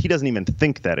show us that he doesn't even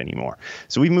think that anymore.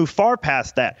 So we've moved far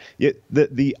past that.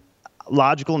 The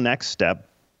logical next step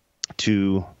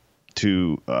to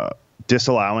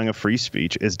disallowing of free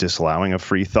speech is disallowing of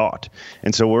free thought.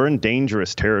 And so we're in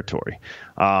dangerous territory.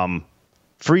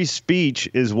 Free speech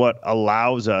is what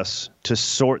allows us to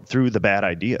sort through the bad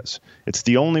ideas. It's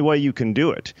the only way you can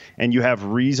do it. And you have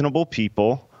reasonable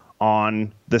people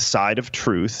on the side of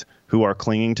truth who are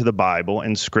clinging to the Bible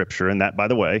and Scripture. And that, by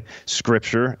the way,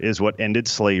 Scripture is what ended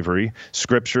slavery.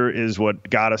 Scripture is what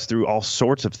got us through all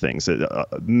sorts of things.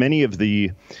 Many of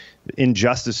the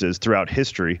injustices throughout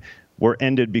history were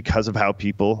ended because of how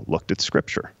people looked at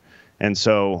Scripture. And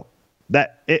so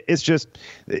it's just,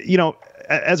 you know,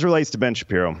 as relates to Ben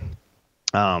Shapiro,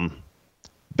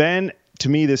 Ben, to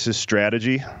me, this is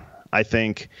strategy. I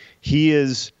think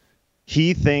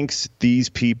he thinks these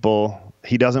people,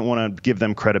 he doesn't want to give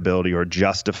them credibility or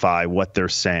justify what they're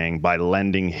saying by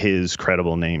lending his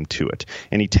credible name to it.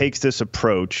 And he takes this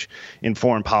approach in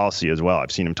foreign policy as well.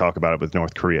 I've seen him talk about it with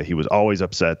North Korea. He was always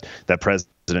upset that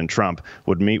President Trump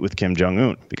would meet with Kim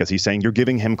Jong-un because he's saying you're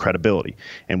giving him credibility,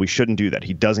 and we shouldn't do that.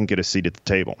 He doesn't get a seat at the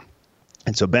table.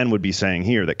 And so Ben would be saying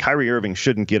here that Kyrie Irving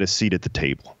shouldn't get a seat at the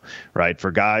table, right? For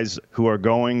guys who are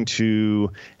going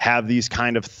to have these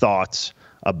kind of thoughts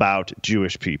about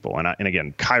Jewish people. And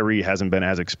again, Kyrie hasn't been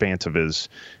as expansive as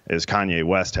Kanye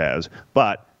West has.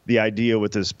 But the idea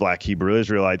with this Black Hebrew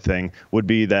Israelite thing would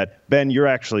be that, Ben, you're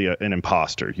actually an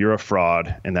imposter. You're a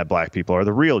fraud, and that Black people are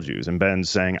the real Jews. And Ben's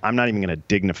saying, I'm not even going to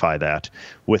dignify that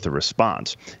with a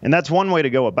response. And that's one way to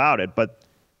go about it. But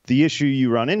the issue you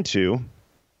run into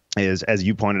is, as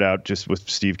you pointed out just with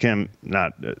Steve Kim,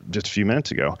 not just a few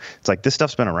minutes ago, it's like this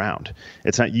stuff's been around.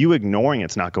 It's not you ignoring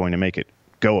it's not going to make it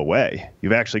go away.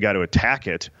 You've actually got to attack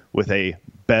it with a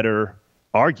better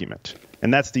argument.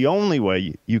 And that's the only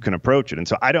way you can approach it. And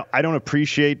so I don't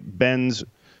appreciate Ben's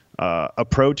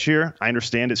approach here. I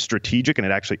understand it's strategic,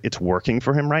 and it's working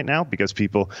for him right now because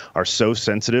people are so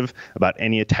sensitive about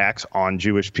any attacks on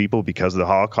Jewish people because of the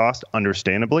Holocaust,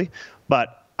 understandably.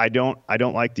 But I don't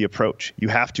like the approach. You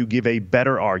have to give a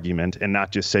better argument and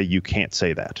not just say you can't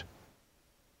say that.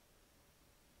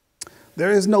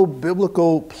 There is no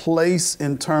biblical place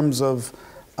in terms of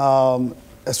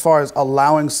as far as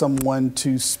allowing someone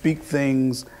to speak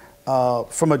things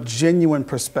from a genuine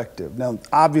perspective. Now,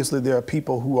 obviously, there are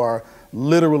people who are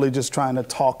literally just trying to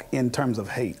talk in terms of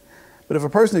hate. But if a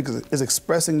person is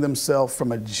expressing themselves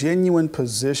from a genuine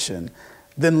position,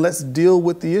 then let's deal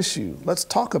with the issue. Let's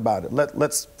talk about it.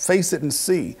 Let's face it and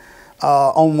see.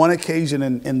 On one occasion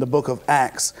in the book of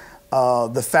Acts,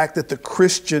 the fact that the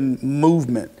Christian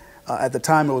movement, at the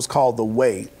time it was called the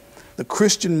Way, the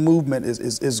Christian movement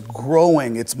is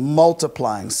growing, it's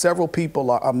multiplying. Several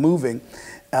people are moving.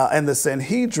 And the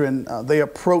Sanhedrin, they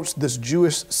approached this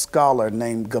Jewish scholar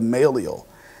named Gamaliel.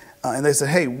 and they said,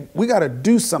 hey, we got to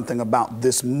do something about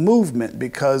this movement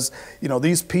because,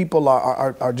 these people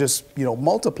are just,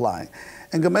 multiplying.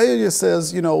 And Gamaliel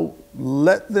says,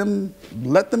 let them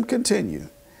continue.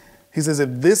 He says, if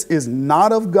this is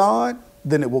not of God,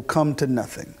 then it will come to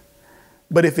nothing.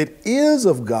 But if it is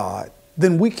of God,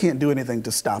 then we can't do anything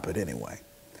to stop it anyway.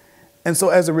 And so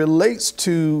as it relates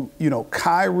to,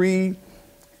 Kyrie,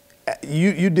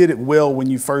 you did it well when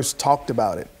you first talked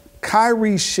about it.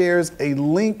 Kyrie shares a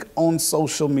link on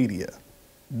social media.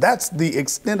 That's the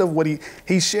extent of what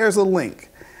he shares a link.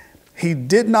 He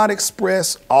did not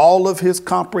express all of his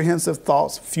comprehensive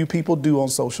thoughts. Few people do on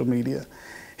social media.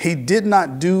 He did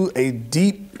not do a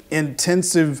deep,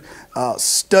 intensive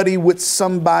study with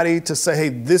somebody to say, hey,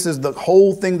 this is the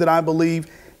whole thing that I believe.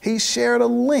 He shared a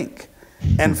link.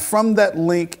 And from that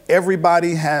link,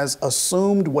 everybody has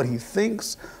assumed what he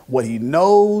thinks, what he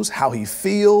knows, how he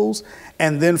feels.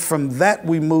 And then from that,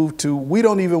 we move to, we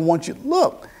don't even want you.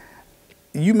 Look,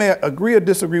 you may agree or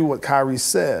disagree with what Kyrie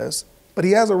says, but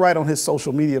he has a right on his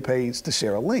social media page to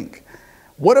share a link.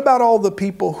 What about all the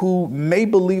people who may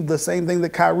believe the same thing that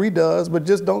Kyrie does, but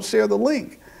just don't share the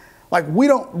link? Like, we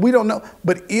don't know.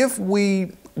 But if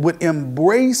we would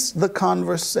embrace the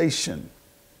conversation,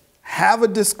 have a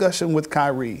discussion with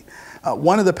Kyrie.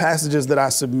 One of the passages that I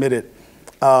submitted,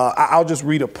 I'll just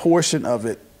read a portion of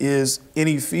it, is in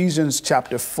Ephesians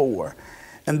chapter 4.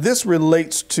 And this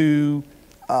relates to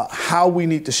how we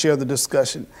need to share the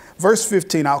discussion. Verse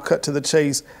 15, I'll cut to the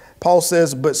chase. Paul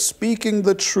says, but speaking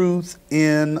the truth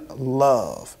in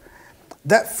love.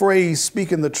 That phrase,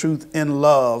 speaking the truth in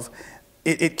love,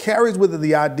 it carries with it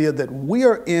the idea that we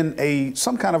are in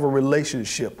some kind of a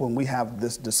relationship when we have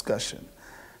this discussion.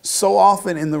 So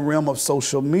often in the realm of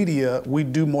social media, we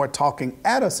do more talking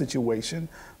at a situation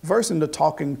versus to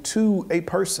talking to a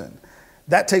person.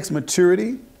 That takes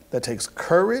maturity, that takes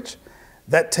courage,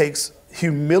 that takes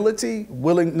humility,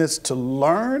 willingness to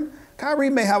learn.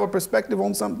 Kyrie may have a perspective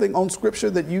on something, on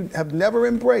scripture that you have never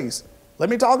embraced.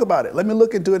 Let me talk about it. Let me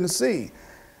look into it and see.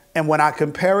 And when I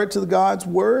compare it to God's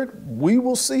word, we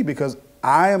will see, because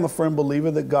I am a firm believer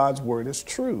that God's word is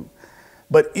true.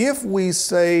 But if we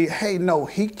say, hey, no,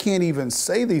 he can't even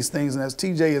say these things, and as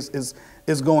TJ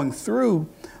is going through,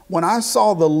 when I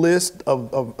saw the list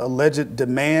of alleged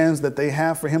demands that they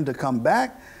have for him to come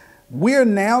back, we're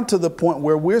now to the point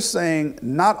where we're saying,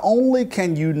 not only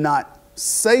can you not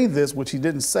say this, which he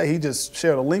didn't say, he just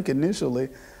shared a link initially,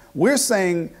 we're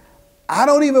saying, I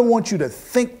don't even want you to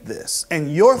think this,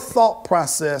 and your thought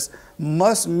process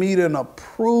must meet an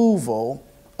approval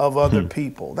of other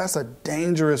people. That's a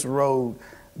dangerous road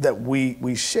that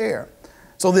we share.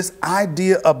 So this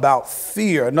idea about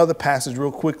fear, another passage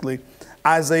real quickly,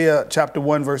 Isaiah chapter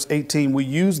 1, verse 18, we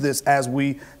use this as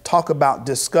we talk about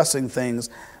discussing things.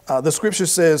 The scripture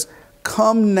says,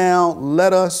 come now,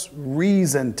 let us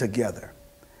reason together.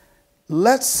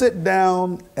 Let's sit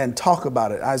down and talk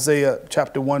about it. Isaiah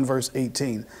chapter 1, verse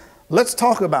 18. Let's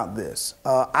talk about this.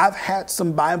 I've had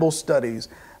some Bible studies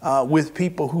with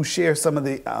people who share some of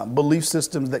the belief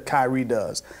systems that Kyrie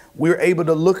does. We're able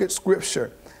to look at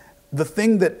scripture. The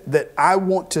thing that I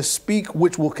want to speak,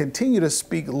 which will continue to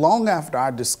speak long after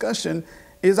our discussion,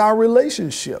 is our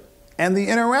relationship and the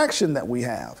interaction that we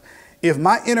have. If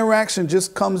my interaction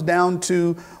just comes down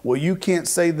to, well, you can't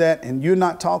say that and you're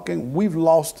not talking, we've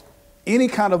lost any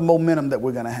kind of momentum that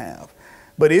we're going to have.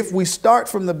 But if we start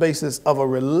from the basis of a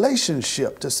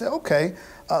relationship to say, okay,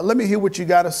 let me hear what you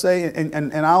got to say,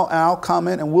 and I'll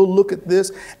comment, and we'll look at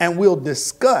this and we'll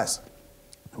discuss.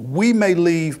 We may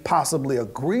leave possibly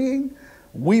agreeing,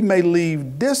 we may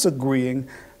leave disagreeing,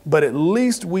 but at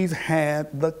least we've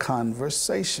had the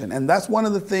conversation. And that's one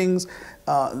of the things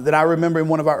that I remember in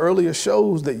one of our earlier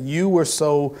shows that you were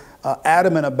so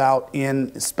adamant about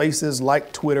in spaces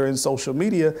like Twitter and social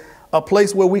media, a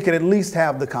place where we can at least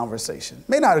have the conversation.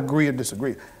 May not agree or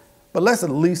disagree, but let's at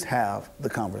least have the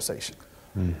conversation.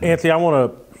 Mm-hmm. Anthony, I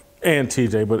want to, and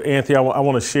TJ, but Anthony, I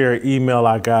want to share an email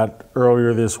I got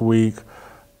earlier this week,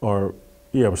 it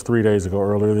was 3 days ago,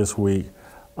 earlier this week,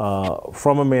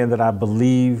 from a man that I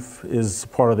believe is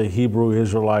part of the Hebrew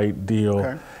Israelite deal.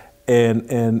 Okay.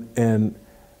 And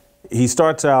he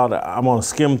starts out, I'm going to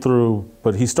skim through,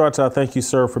 but he starts out, thank you,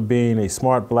 sir, for being a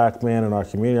smart black man in our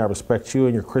community. I respect you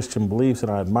and your Christian beliefs,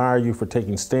 and I admire you for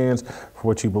taking stands for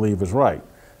what you believe is right.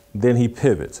 Then he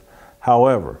pivots.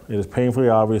 However, it is painfully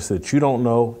obvious that you don't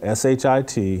know,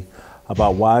 SHIT,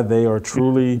 about why they are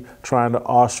truly trying to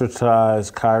ostracize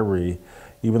Kyrie,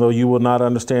 even though you will not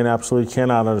understand, absolutely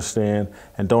cannot understand,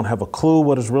 and don't have a clue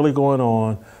what is really going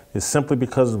on, is simply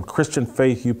because of the Christian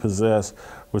faith you possess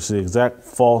which is the exact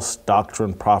false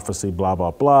doctrine, prophecy, blah,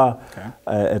 blah, blah. Okay.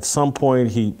 At some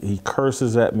point, he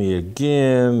curses at me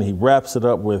again. He wraps it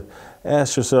up with,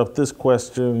 ask yourself this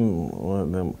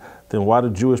question, then why do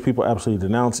Jewish people absolutely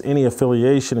denounce any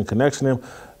affiliation and connection to them?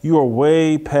 You are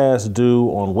way past due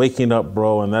on waking up,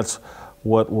 bro, and that's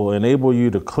what will enable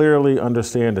you to clearly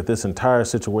understand that this entire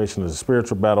situation is a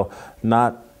spiritual battle,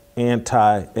 not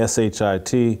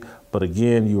anti-SHIT. But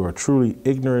again, you are truly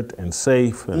ignorant and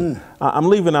safe. And I'm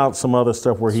leaving out some other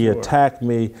stuff where he attacked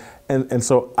me. And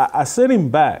so I sent him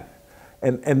back.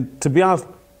 And to be honest,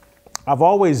 I've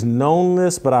always known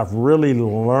this, but I've really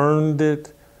learned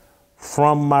it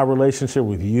from my relationship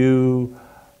with you,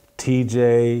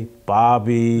 TJ,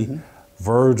 Bobby,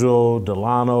 Virgil,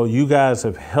 Delano. You guys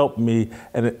have helped me.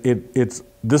 And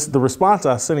the response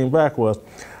I sent him back was,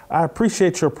 I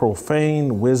appreciate your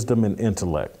profane wisdom and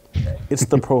intellect. It's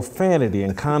the profanity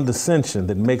and condescension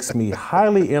that makes me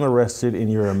highly interested in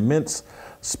your immense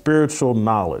spiritual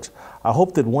knowledge. I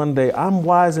hope that one day I'm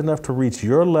wise enough to reach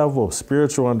your level of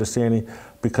spiritual understanding,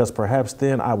 because perhaps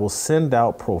then I will send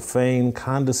out profane,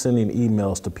 condescending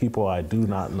emails to people I do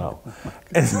not know.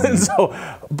 And so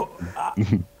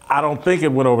I don't think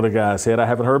it went over the guy's head. I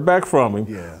haven't heard back from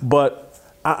him. Yeah. But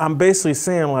I'm basically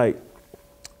saying, like,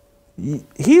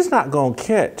 he's not going to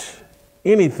catch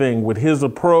anything with his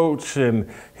approach and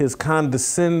his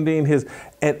condescending,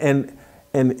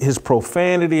 and his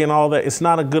profanity and all that. It's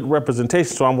not a good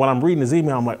representation. So when I'm reading his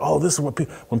email, I'm like, oh, this is what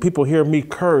when people hear me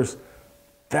curse,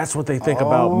 that's what they think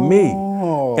about me.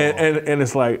 And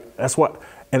it's like, that's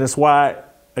why,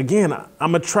 again,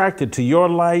 I'm attracted to your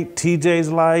light,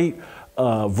 TJ's light,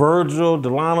 Virgil,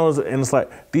 Delano's, and it's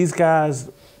like, these guys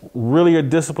really are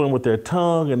disciplined with their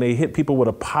tongue, and they hit people with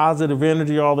a positive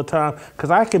energy all the time,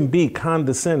 because I can be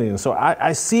condescending. So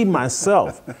I see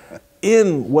myself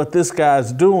in what this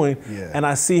guy's doing, and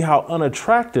I see how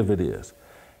unattractive it is.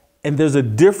 And there's a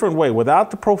different way,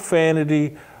 without the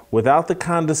profanity, without the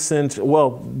condescension.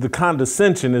 Well, the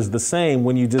condescension is the same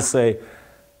when you just say,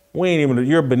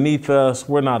 you're beneath us,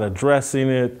 we're not addressing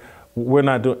it, we're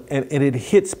not doing, and it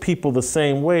hits people the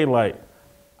same way, like,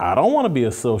 I don't want to be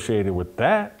associated with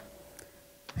that.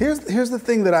 Here's the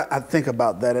thing that I think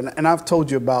about that, and I've told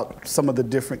you about some of the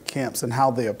different camps and how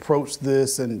they approach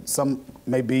this, and some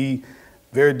may be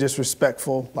very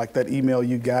disrespectful, like that email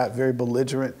you got, very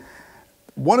belligerent.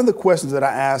 One of the questions that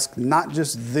I ask, not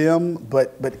just them,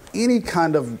 but any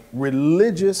kind of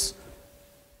religious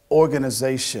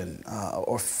organization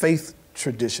or faith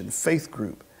tradition, faith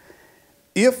group,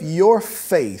 if your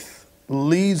faith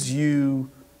leads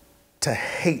you to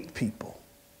hate people,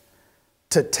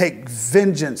 to take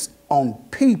vengeance on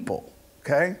people,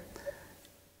 okay?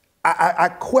 I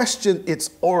question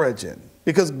its origin,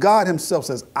 because God himself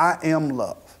says, I am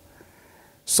love.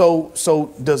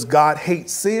 So does God hate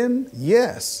sin?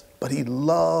 Yes, but he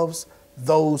loves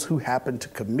those who happen to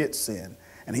commit sin.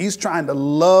 And he's trying to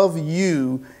love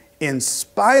you in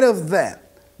spite of that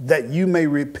you may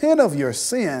repent of your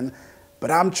sin,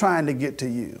 but I'm trying to get to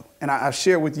you. And I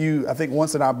shared with you, I think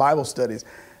once in our Bible studies,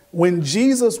 when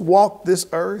Jesus walked this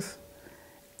earth,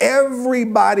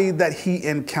 everybody that he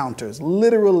encounters,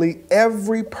 literally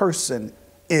every person,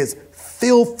 is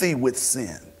filthy with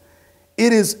sin.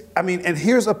 It is, and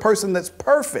here's a person that's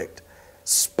perfect,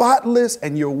 spotless,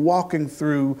 and you're walking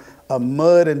through a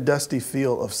mud and dusty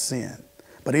field of sin.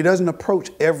 But he doesn't approach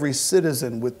every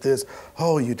citizen with this,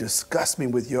 oh, you disgust me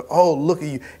with your, oh, look at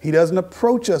you. He doesn't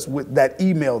approach us with that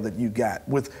email that you got,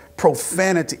 with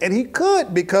profanity. And he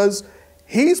could, because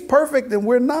he's perfect and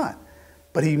we're not.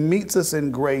 But he meets us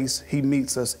in grace. He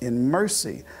meets us in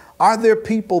mercy. Are there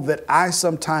people that I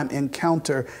sometimes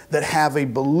encounter that have a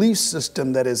belief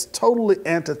system that is totally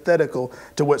antithetical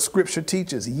to what Scripture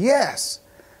teaches? Yes.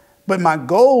 But my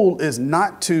goal is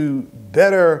not to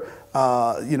better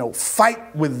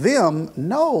fight with them.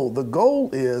 No, the goal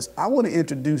is I want to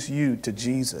introduce you to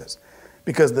Jesus,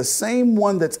 because the same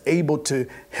one that's able to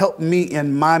help me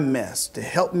in my mess, to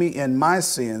help me in my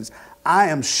sins, I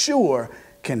am sure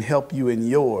can help you in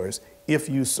yours if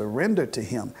you surrender to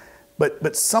him.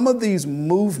 But some of these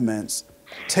movements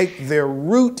take their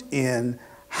root in,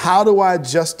 how do I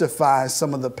justify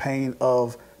some of the pain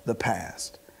of the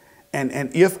past? And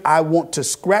if I want to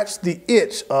scratch the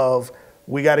itch of,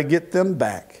 we got to get them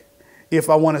back. If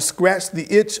I want to scratch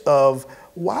the itch of,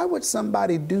 why would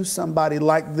somebody do somebody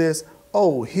like this?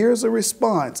 Oh, here's a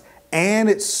response, and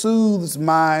it soothes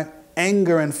my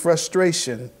anger and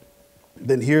frustration.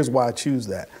 Then here's why I choose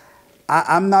that.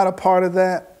 I'm not a part of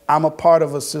that. I'm a part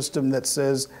of a system that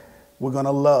says we're going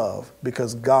to love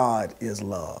because God is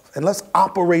love. And let's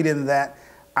operate in that.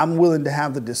 I'm willing to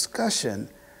have the discussion,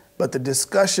 But the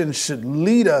discussion should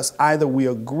lead us, either we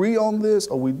agree on this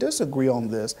or we disagree on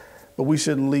this, but we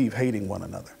shouldn't leave hating one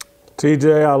another.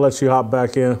 TJ, I'll let you hop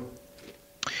back in.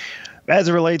 As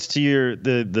it relates to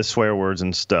the swear words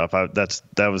and stuff,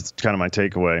 that was kind of my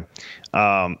takeaway.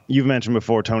 You've mentioned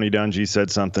before Tony Dungy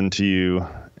said something to you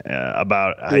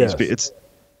about how you speak. It's,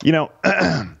 you know,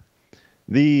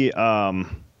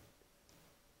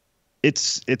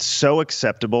 it's so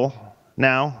acceptable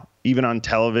now, even on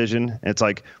television. It's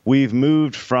like we've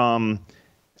moved from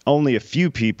only a few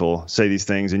people say these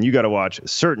things, and you got to watch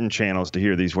certain channels to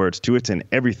hear these words, to it's in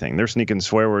everything. They're sneaking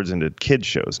swear words into kid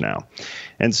shows now.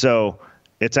 And so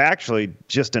it's actually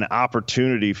just an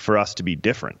opportunity for us to be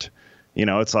different. You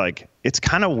know, it's like, it's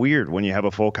kind of weird when you have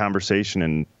a full conversation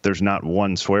and there's not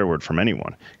one swear word from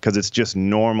anyone, because it's just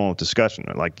normal discussion.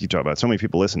 Like you talk about, so many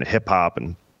people listen to hip hop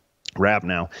and rap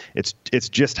now. It's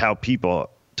just how people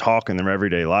talk in their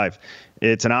everyday life.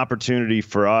 It's an opportunity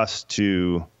for us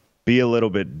to be a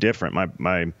little bit different.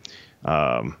 My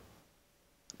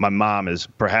mom is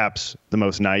perhaps the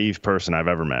most naive person I've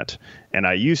ever met. And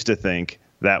I used to think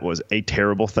that was a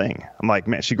terrible thing. I'm like,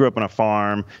 man, she grew up on a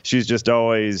farm. She's just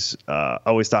always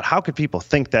thought, how could people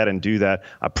think that and do that?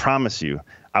 I promise you,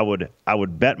 I would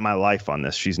bet my life on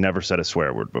this. She's never said a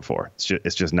swear word before.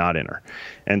 It's just not in her.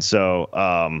 And so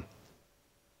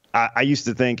I used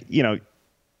to think, you know,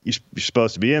 you're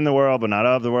supposed to be in the world, but not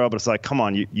of the world. But it's like, come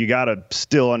on, you got to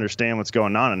still understand what's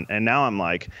going on. And now I'm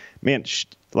like, man,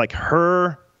 like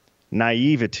her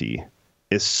naivety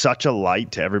is such a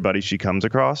light to everybody she comes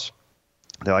across.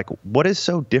 They're like, what is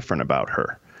so different about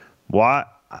her? Why?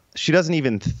 She doesn't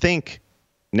even think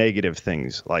negative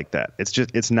things like that.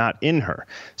 It's not in her.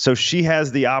 So she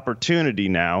has the opportunity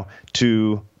now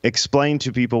to explain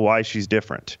to people why she's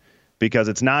different. Because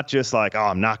it's not just like, oh,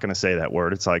 I'm not going to say that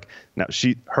word. It's like, no,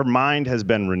 her mind has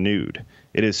been renewed.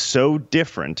 It is so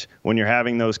different when you're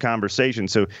having those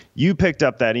conversations. So you picked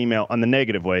up that email on the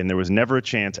negative way, and there was never a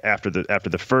chance after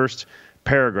the first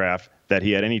paragraph that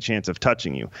he had any chance of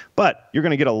touching you. But you're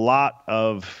going to get a lot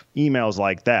of emails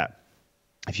like that.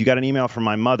 If you got an email from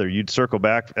my mother, you'd circle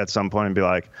back at some point and be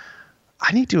like,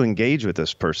 I need to engage with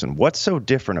this person. What's so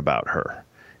different about her?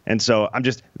 And so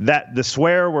the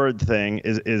swear word thing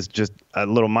is just a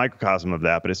little microcosm of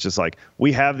that, but it's just like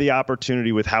we have the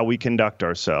opportunity with how we conduct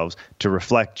ourselves to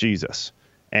reflect Jesus.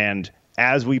 And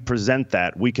as we present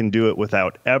that, we can do it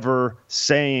without ever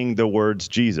saying the words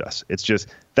Jesus. It's just,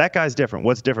 that guy's different.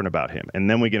 What's different about him? And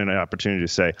then we get an opportunity to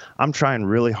say, I'm trying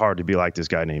really hard to be like this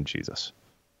guy named Jesus.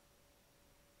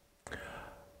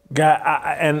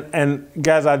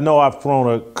 Guys, I know I've thrown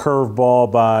a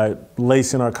curveball by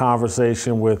lacing our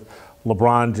conversation with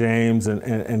LeBron James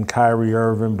and Kyrie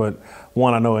Irving, but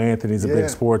one, I know Anthony's a big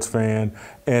sports fan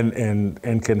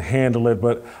and can handle it.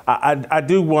 But I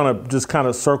do want to just kind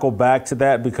of circle back to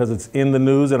that because it's in the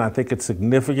news and I think it's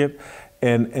significant.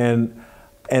 And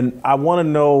I want to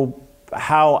know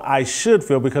how I should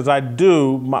feel, because I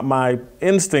do, my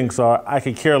instincts are I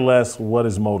could care less what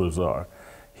his motives are.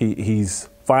 He's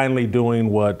finally doing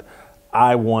what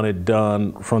I wanted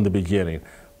done from the beginning.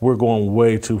 We're going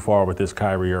way too far with this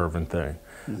Kyrie Irving thing.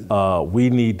 Mm-hmm.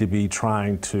 We need to be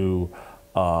trying to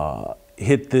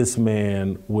hit this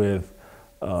man with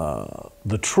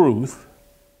the truth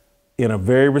in a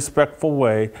very respectful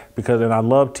way, because, and I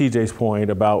love TJ's point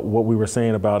about what we were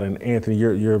saying about, and Anthony,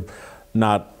 you're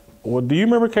not, well, do you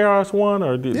remember KRS-One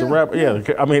or the rap? Yeah.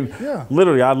 I mean,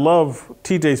 literally, I love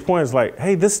TJ's point. It's like,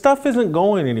 hey, this stuff isn't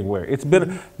going anywhere. It's been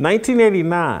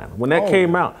 1989 when that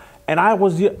came out, and I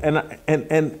was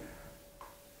I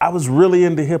was really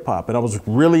into hip hop, and I was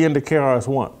really into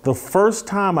KRS-One. The first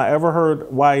time I ever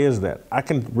heard "Why Is That," I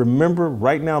can remember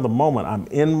right now the moment. I'm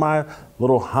in my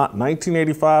little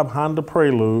 1985 Honda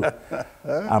Prelude.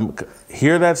 I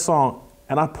hear that song,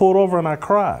 and I pulled over and I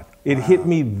cried. It hit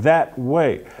me that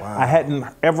way. Wow. I hadn't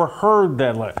ever heard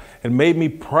that. Like, it made me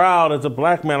proud as a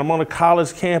black man. I'm on a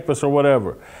college campus or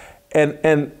whatever.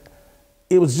 And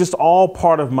it was just all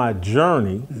part of my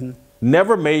journey. Mm-hmm.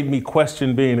 Never made me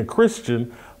question being a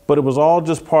Christian, but it was all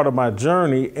just part of my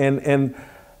journey. And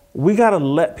we got to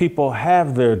let people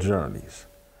have their journeys.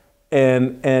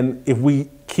 And if we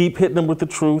keep hitting them with the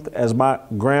truth, as my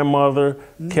grandmother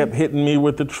kept hitting me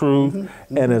with the truth,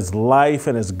 and as life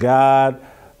and as God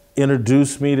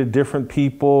introduced me to different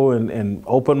people and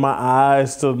opened my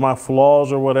eyes to my flaws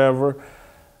or whatever,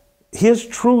 his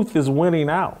truth is winning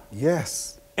out.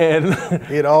 Yes. And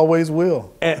it always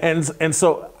will. And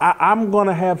so I'm going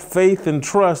to have faith and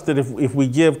trust that if we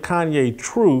give Kanye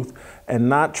truth and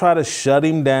not try to shut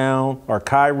him down, or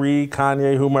Kyrie,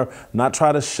 Kanye, whomever, not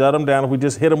try to shut him down, if we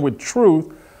just hit him with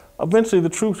truth, eventually the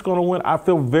truth's going to win. I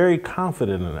feel very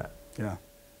confident in that.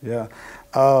 Yeah.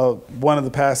 One of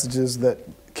the passages that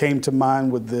came to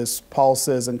mind with this, Paul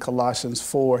says in Colossians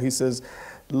 4, he says,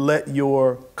 let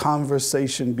your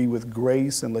conversation be with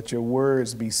grace and let your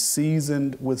words be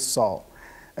seasoned with salt.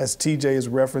 As TJ is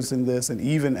referencing this, and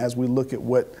even as we look at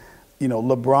what,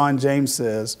 LeBron James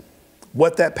says,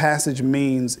 what that passage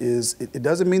means is it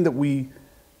doesn't mean that we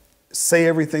say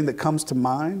everything that comes to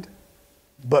mind,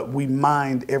 but we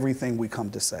mind everything we come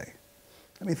to say.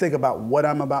 Let me think about what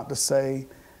I'm about to say,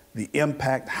 the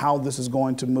impact, how this is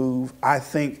going to move. I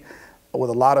think with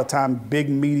a lot of time, big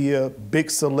media,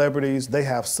 big celebrities, they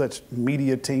have such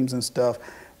media teams and stuff.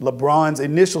 LeBron's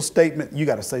initial statement, you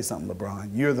got to say something,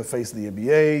 LeBron. You're the face of the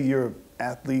NBA. You're an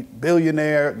athlete,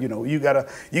 billionaire. You got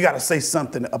to say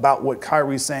something about what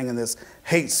Kyrie's saying in this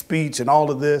hate speech and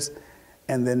all of this.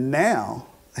 And then now,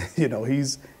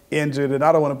 he's injured, and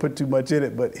I don't want to put too much in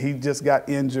it, but he just got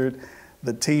injured.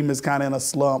 The team is kind of in a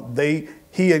slump.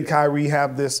 He and Kyrie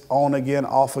have this on again,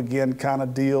 off again kind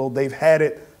of deal. They've had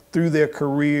it through their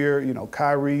career.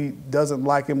 Kyrie doesn't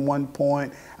like him one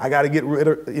point. I got to get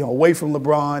away from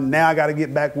LeBron. Now I got to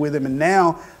get back with him. And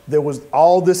now there was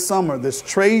all this summer, this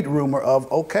trade rumor of,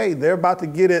 okay, they're about to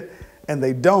get it, and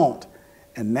they don't.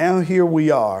 And now here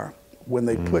we are when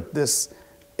they put this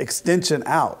extension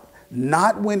out,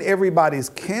 not when everybody's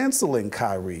canceling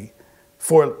Kyrie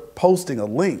for posting a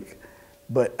link,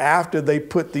 but after they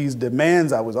put these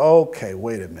demands, I was, okay,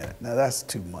 wait a minute. Now that's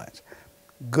too much.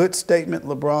 Good statement,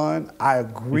 LeBron. I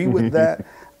agree with that.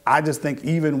 I just think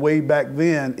even way back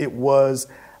then,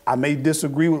 I may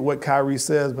disagree with what Kyrie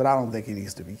says, but I don't think he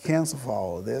needs to be canceled for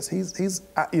all of this.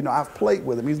 I've played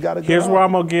with him. He's got to go. Here's where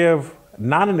I'm going to give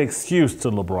not an excuse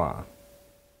to LeBron,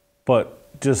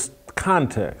 but just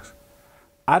context.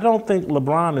 I don't think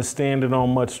LeBron is standing on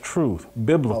much truth,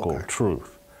 biblical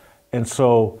truth. And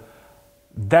so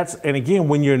and again,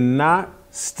 when you're not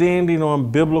standing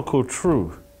on biblical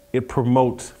truth, it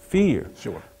promotes fear.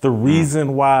 Sure. The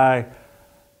reason why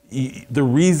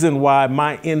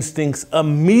my instincts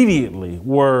immediately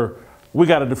were, we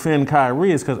got to defend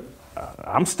Kyrie, is because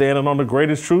I'm standing on the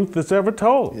greatest truth that's ever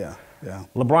told. Yeah.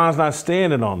 LeBron's not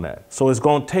standing on that. So it's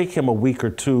going to take him a week or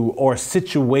two, or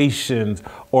situations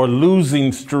or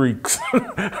losing streaks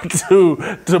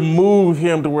to move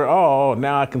him to where,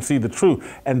 now I can see the truth.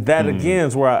 And that again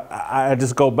is where I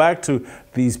just go back to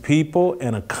these people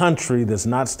in a country that's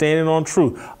not standing on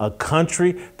truth, a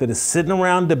country that is sitting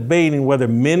around debating whether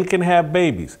men can have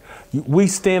babies. We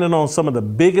standing on some of the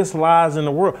biggest lies in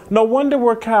the world. No wonder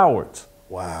we're cowards.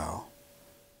 Wow.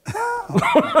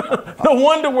 No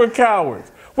wonder we're cowards.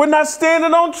 We're not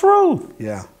standing on truth.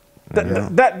 Yeah.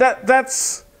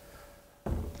 That's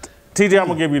TJ. I'm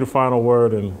gonna give you the final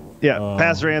word. And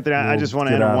Pastor Anthony, I just want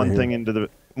to enter one thing into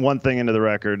the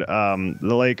record.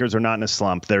 The Lakers are not in a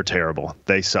slump. They're terrible.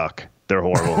 They suck. They're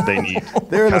horrible. They need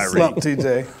They're in Kyrie. a slump,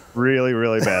 TJ. Really,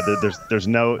 really bad. There's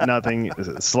nothing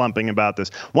slumping about this.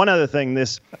 One other thing, the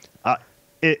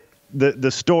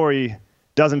story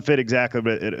doesn't fit exactly,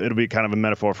 but it'll be kind of a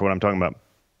metaphor for what I'm talking about.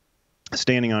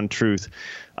 Standing on truth.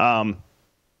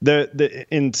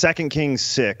 In 2 Kings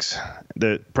 6,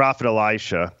 the prophet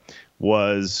Elisha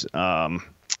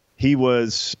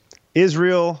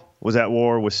Israel was at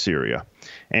war with Syria.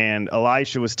 And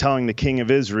Elisha was telling the king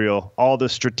of Israel all the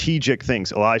strategic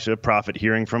things. Elisha, prophet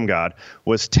hearing from God,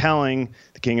 was telling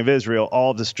the king of Israel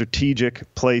all the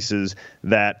strategic places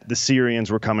that the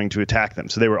Syrians were coming to attack them.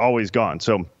 So they were always gone.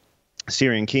 So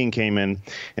Syrian king came in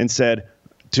and said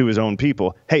to his own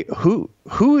people, hey,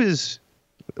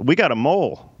 we got a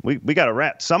mole. We got a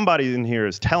rat. Somebody in here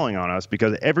is telling on us,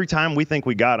 because every time we think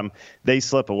we got them, they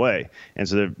slip away. And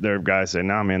so their guys say,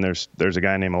 nah, man, there's a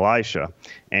guy named Elisha,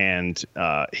 and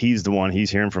he's the one,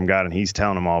 he's hearing from God, and he's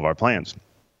telling them all of our plans.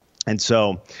 And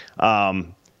so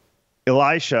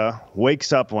Elisha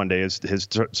wakes up one day, his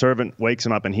servant wakes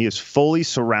him up, and he is fully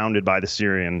surrounded by the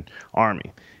Syrian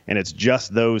army. And it's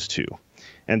just those two.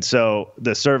 And so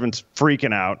the servant's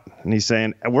freaking out, and he's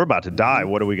saying, we're about to die.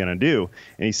 What are we going to do?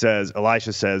 And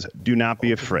Elisha says, do not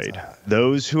be afraid.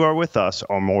 Those who are with us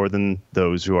are more than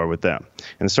those who are with them.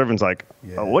 And the servant's like,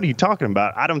 what are you talking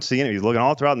about? I don't see any. He's looking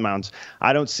all throughout the mountains.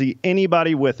 I don't see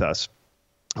anybody with us.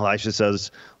 Elisha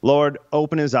says, Lord,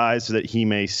 open his eyes so that he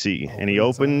may see. And he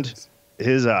opened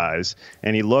his eyes,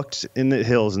 and he looked in the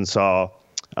hills and saw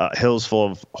hills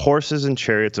full of horses and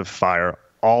chariots of fire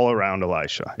all around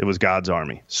Elisha. It was God's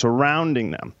army surrounding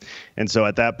them. And so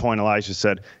at that point, Elisha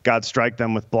said, God, strike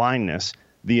them with blindness.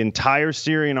 The entire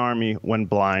Syrian army went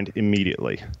blind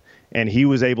immediately. And he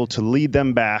was able to lead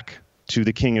them back to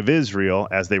the king of Israel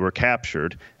as they were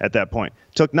captured at that point.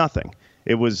 Took nothing.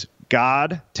 It was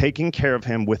God taking care of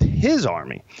him with his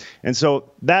army. And so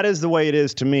that is the way it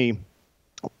is to me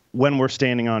when we're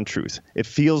standing on truth. It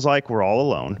feels like we're all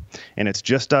alone, and it's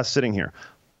just us sitting here.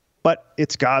 But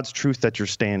it's God's truth that you're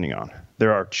standing on.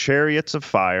 There are chariots of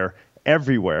fire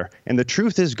everywhere, and the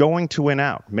truth is going to win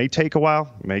out. It may take a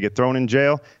while. You may get thrown in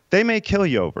jail. They may kill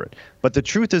you over it. But the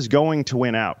truth is going to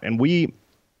win out. And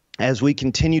as we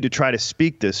continue to try to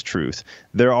speak this truth,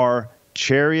 there are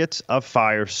chariots of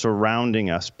fire surrounding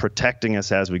us, protecting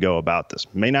us as we go about this.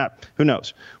 May not, who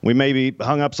knows? We may be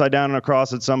hung upside down on a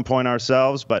cross at some point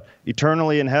ourselves, but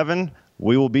eternally in heaven,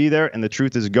 we will be there, and the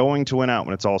truth is going to win out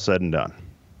when it's all said and done.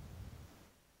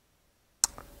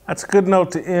 That's a good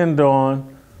note to end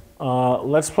on.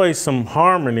 Let's play some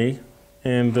harmony,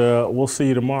 and we'll see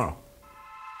you tomorrow.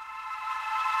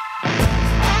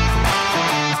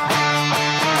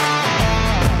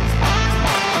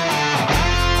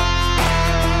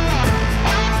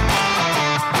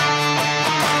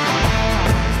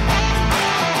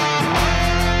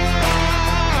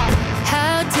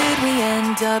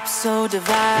 Up so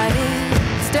divided,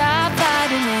 stop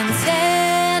fighting and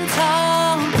stand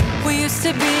tall. We used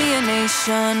to be a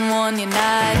nation, one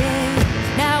united.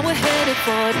 Now we're headed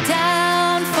for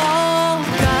downfall.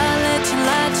 God, let your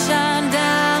light shine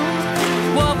down.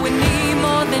 What we need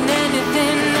more than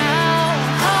anything now,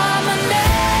 harmony.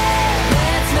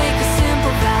 Let's make a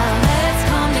simple vow. Let's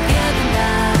come together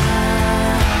now.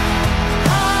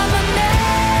 Harmony.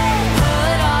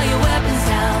 Put all your weapons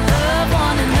down. Love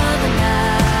one another now.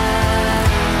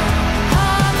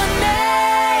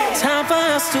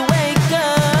 To wake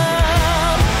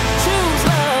up, choose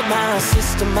love, my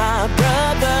sister, my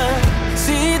brother.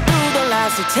 See through the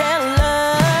lies they tell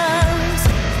us,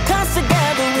 'cause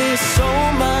together we're so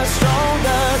much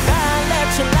stronger. God, let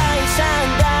your light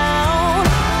shine down.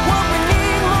 What we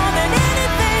need more than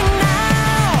anything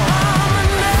now,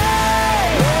 harmony.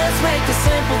 Let's make a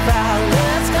simple vow.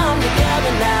 Let's come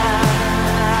together now.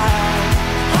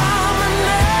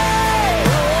 Harmony.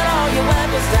 Put all your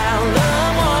weapons down.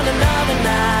 Love one another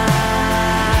now.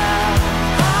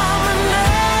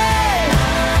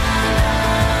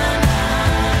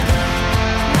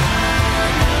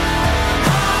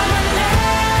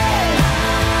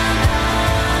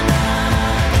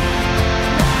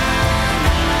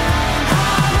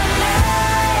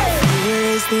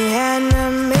 The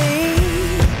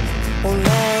enemy won't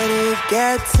let it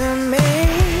get to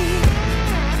me.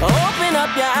 Open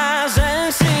up your eyes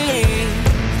and see.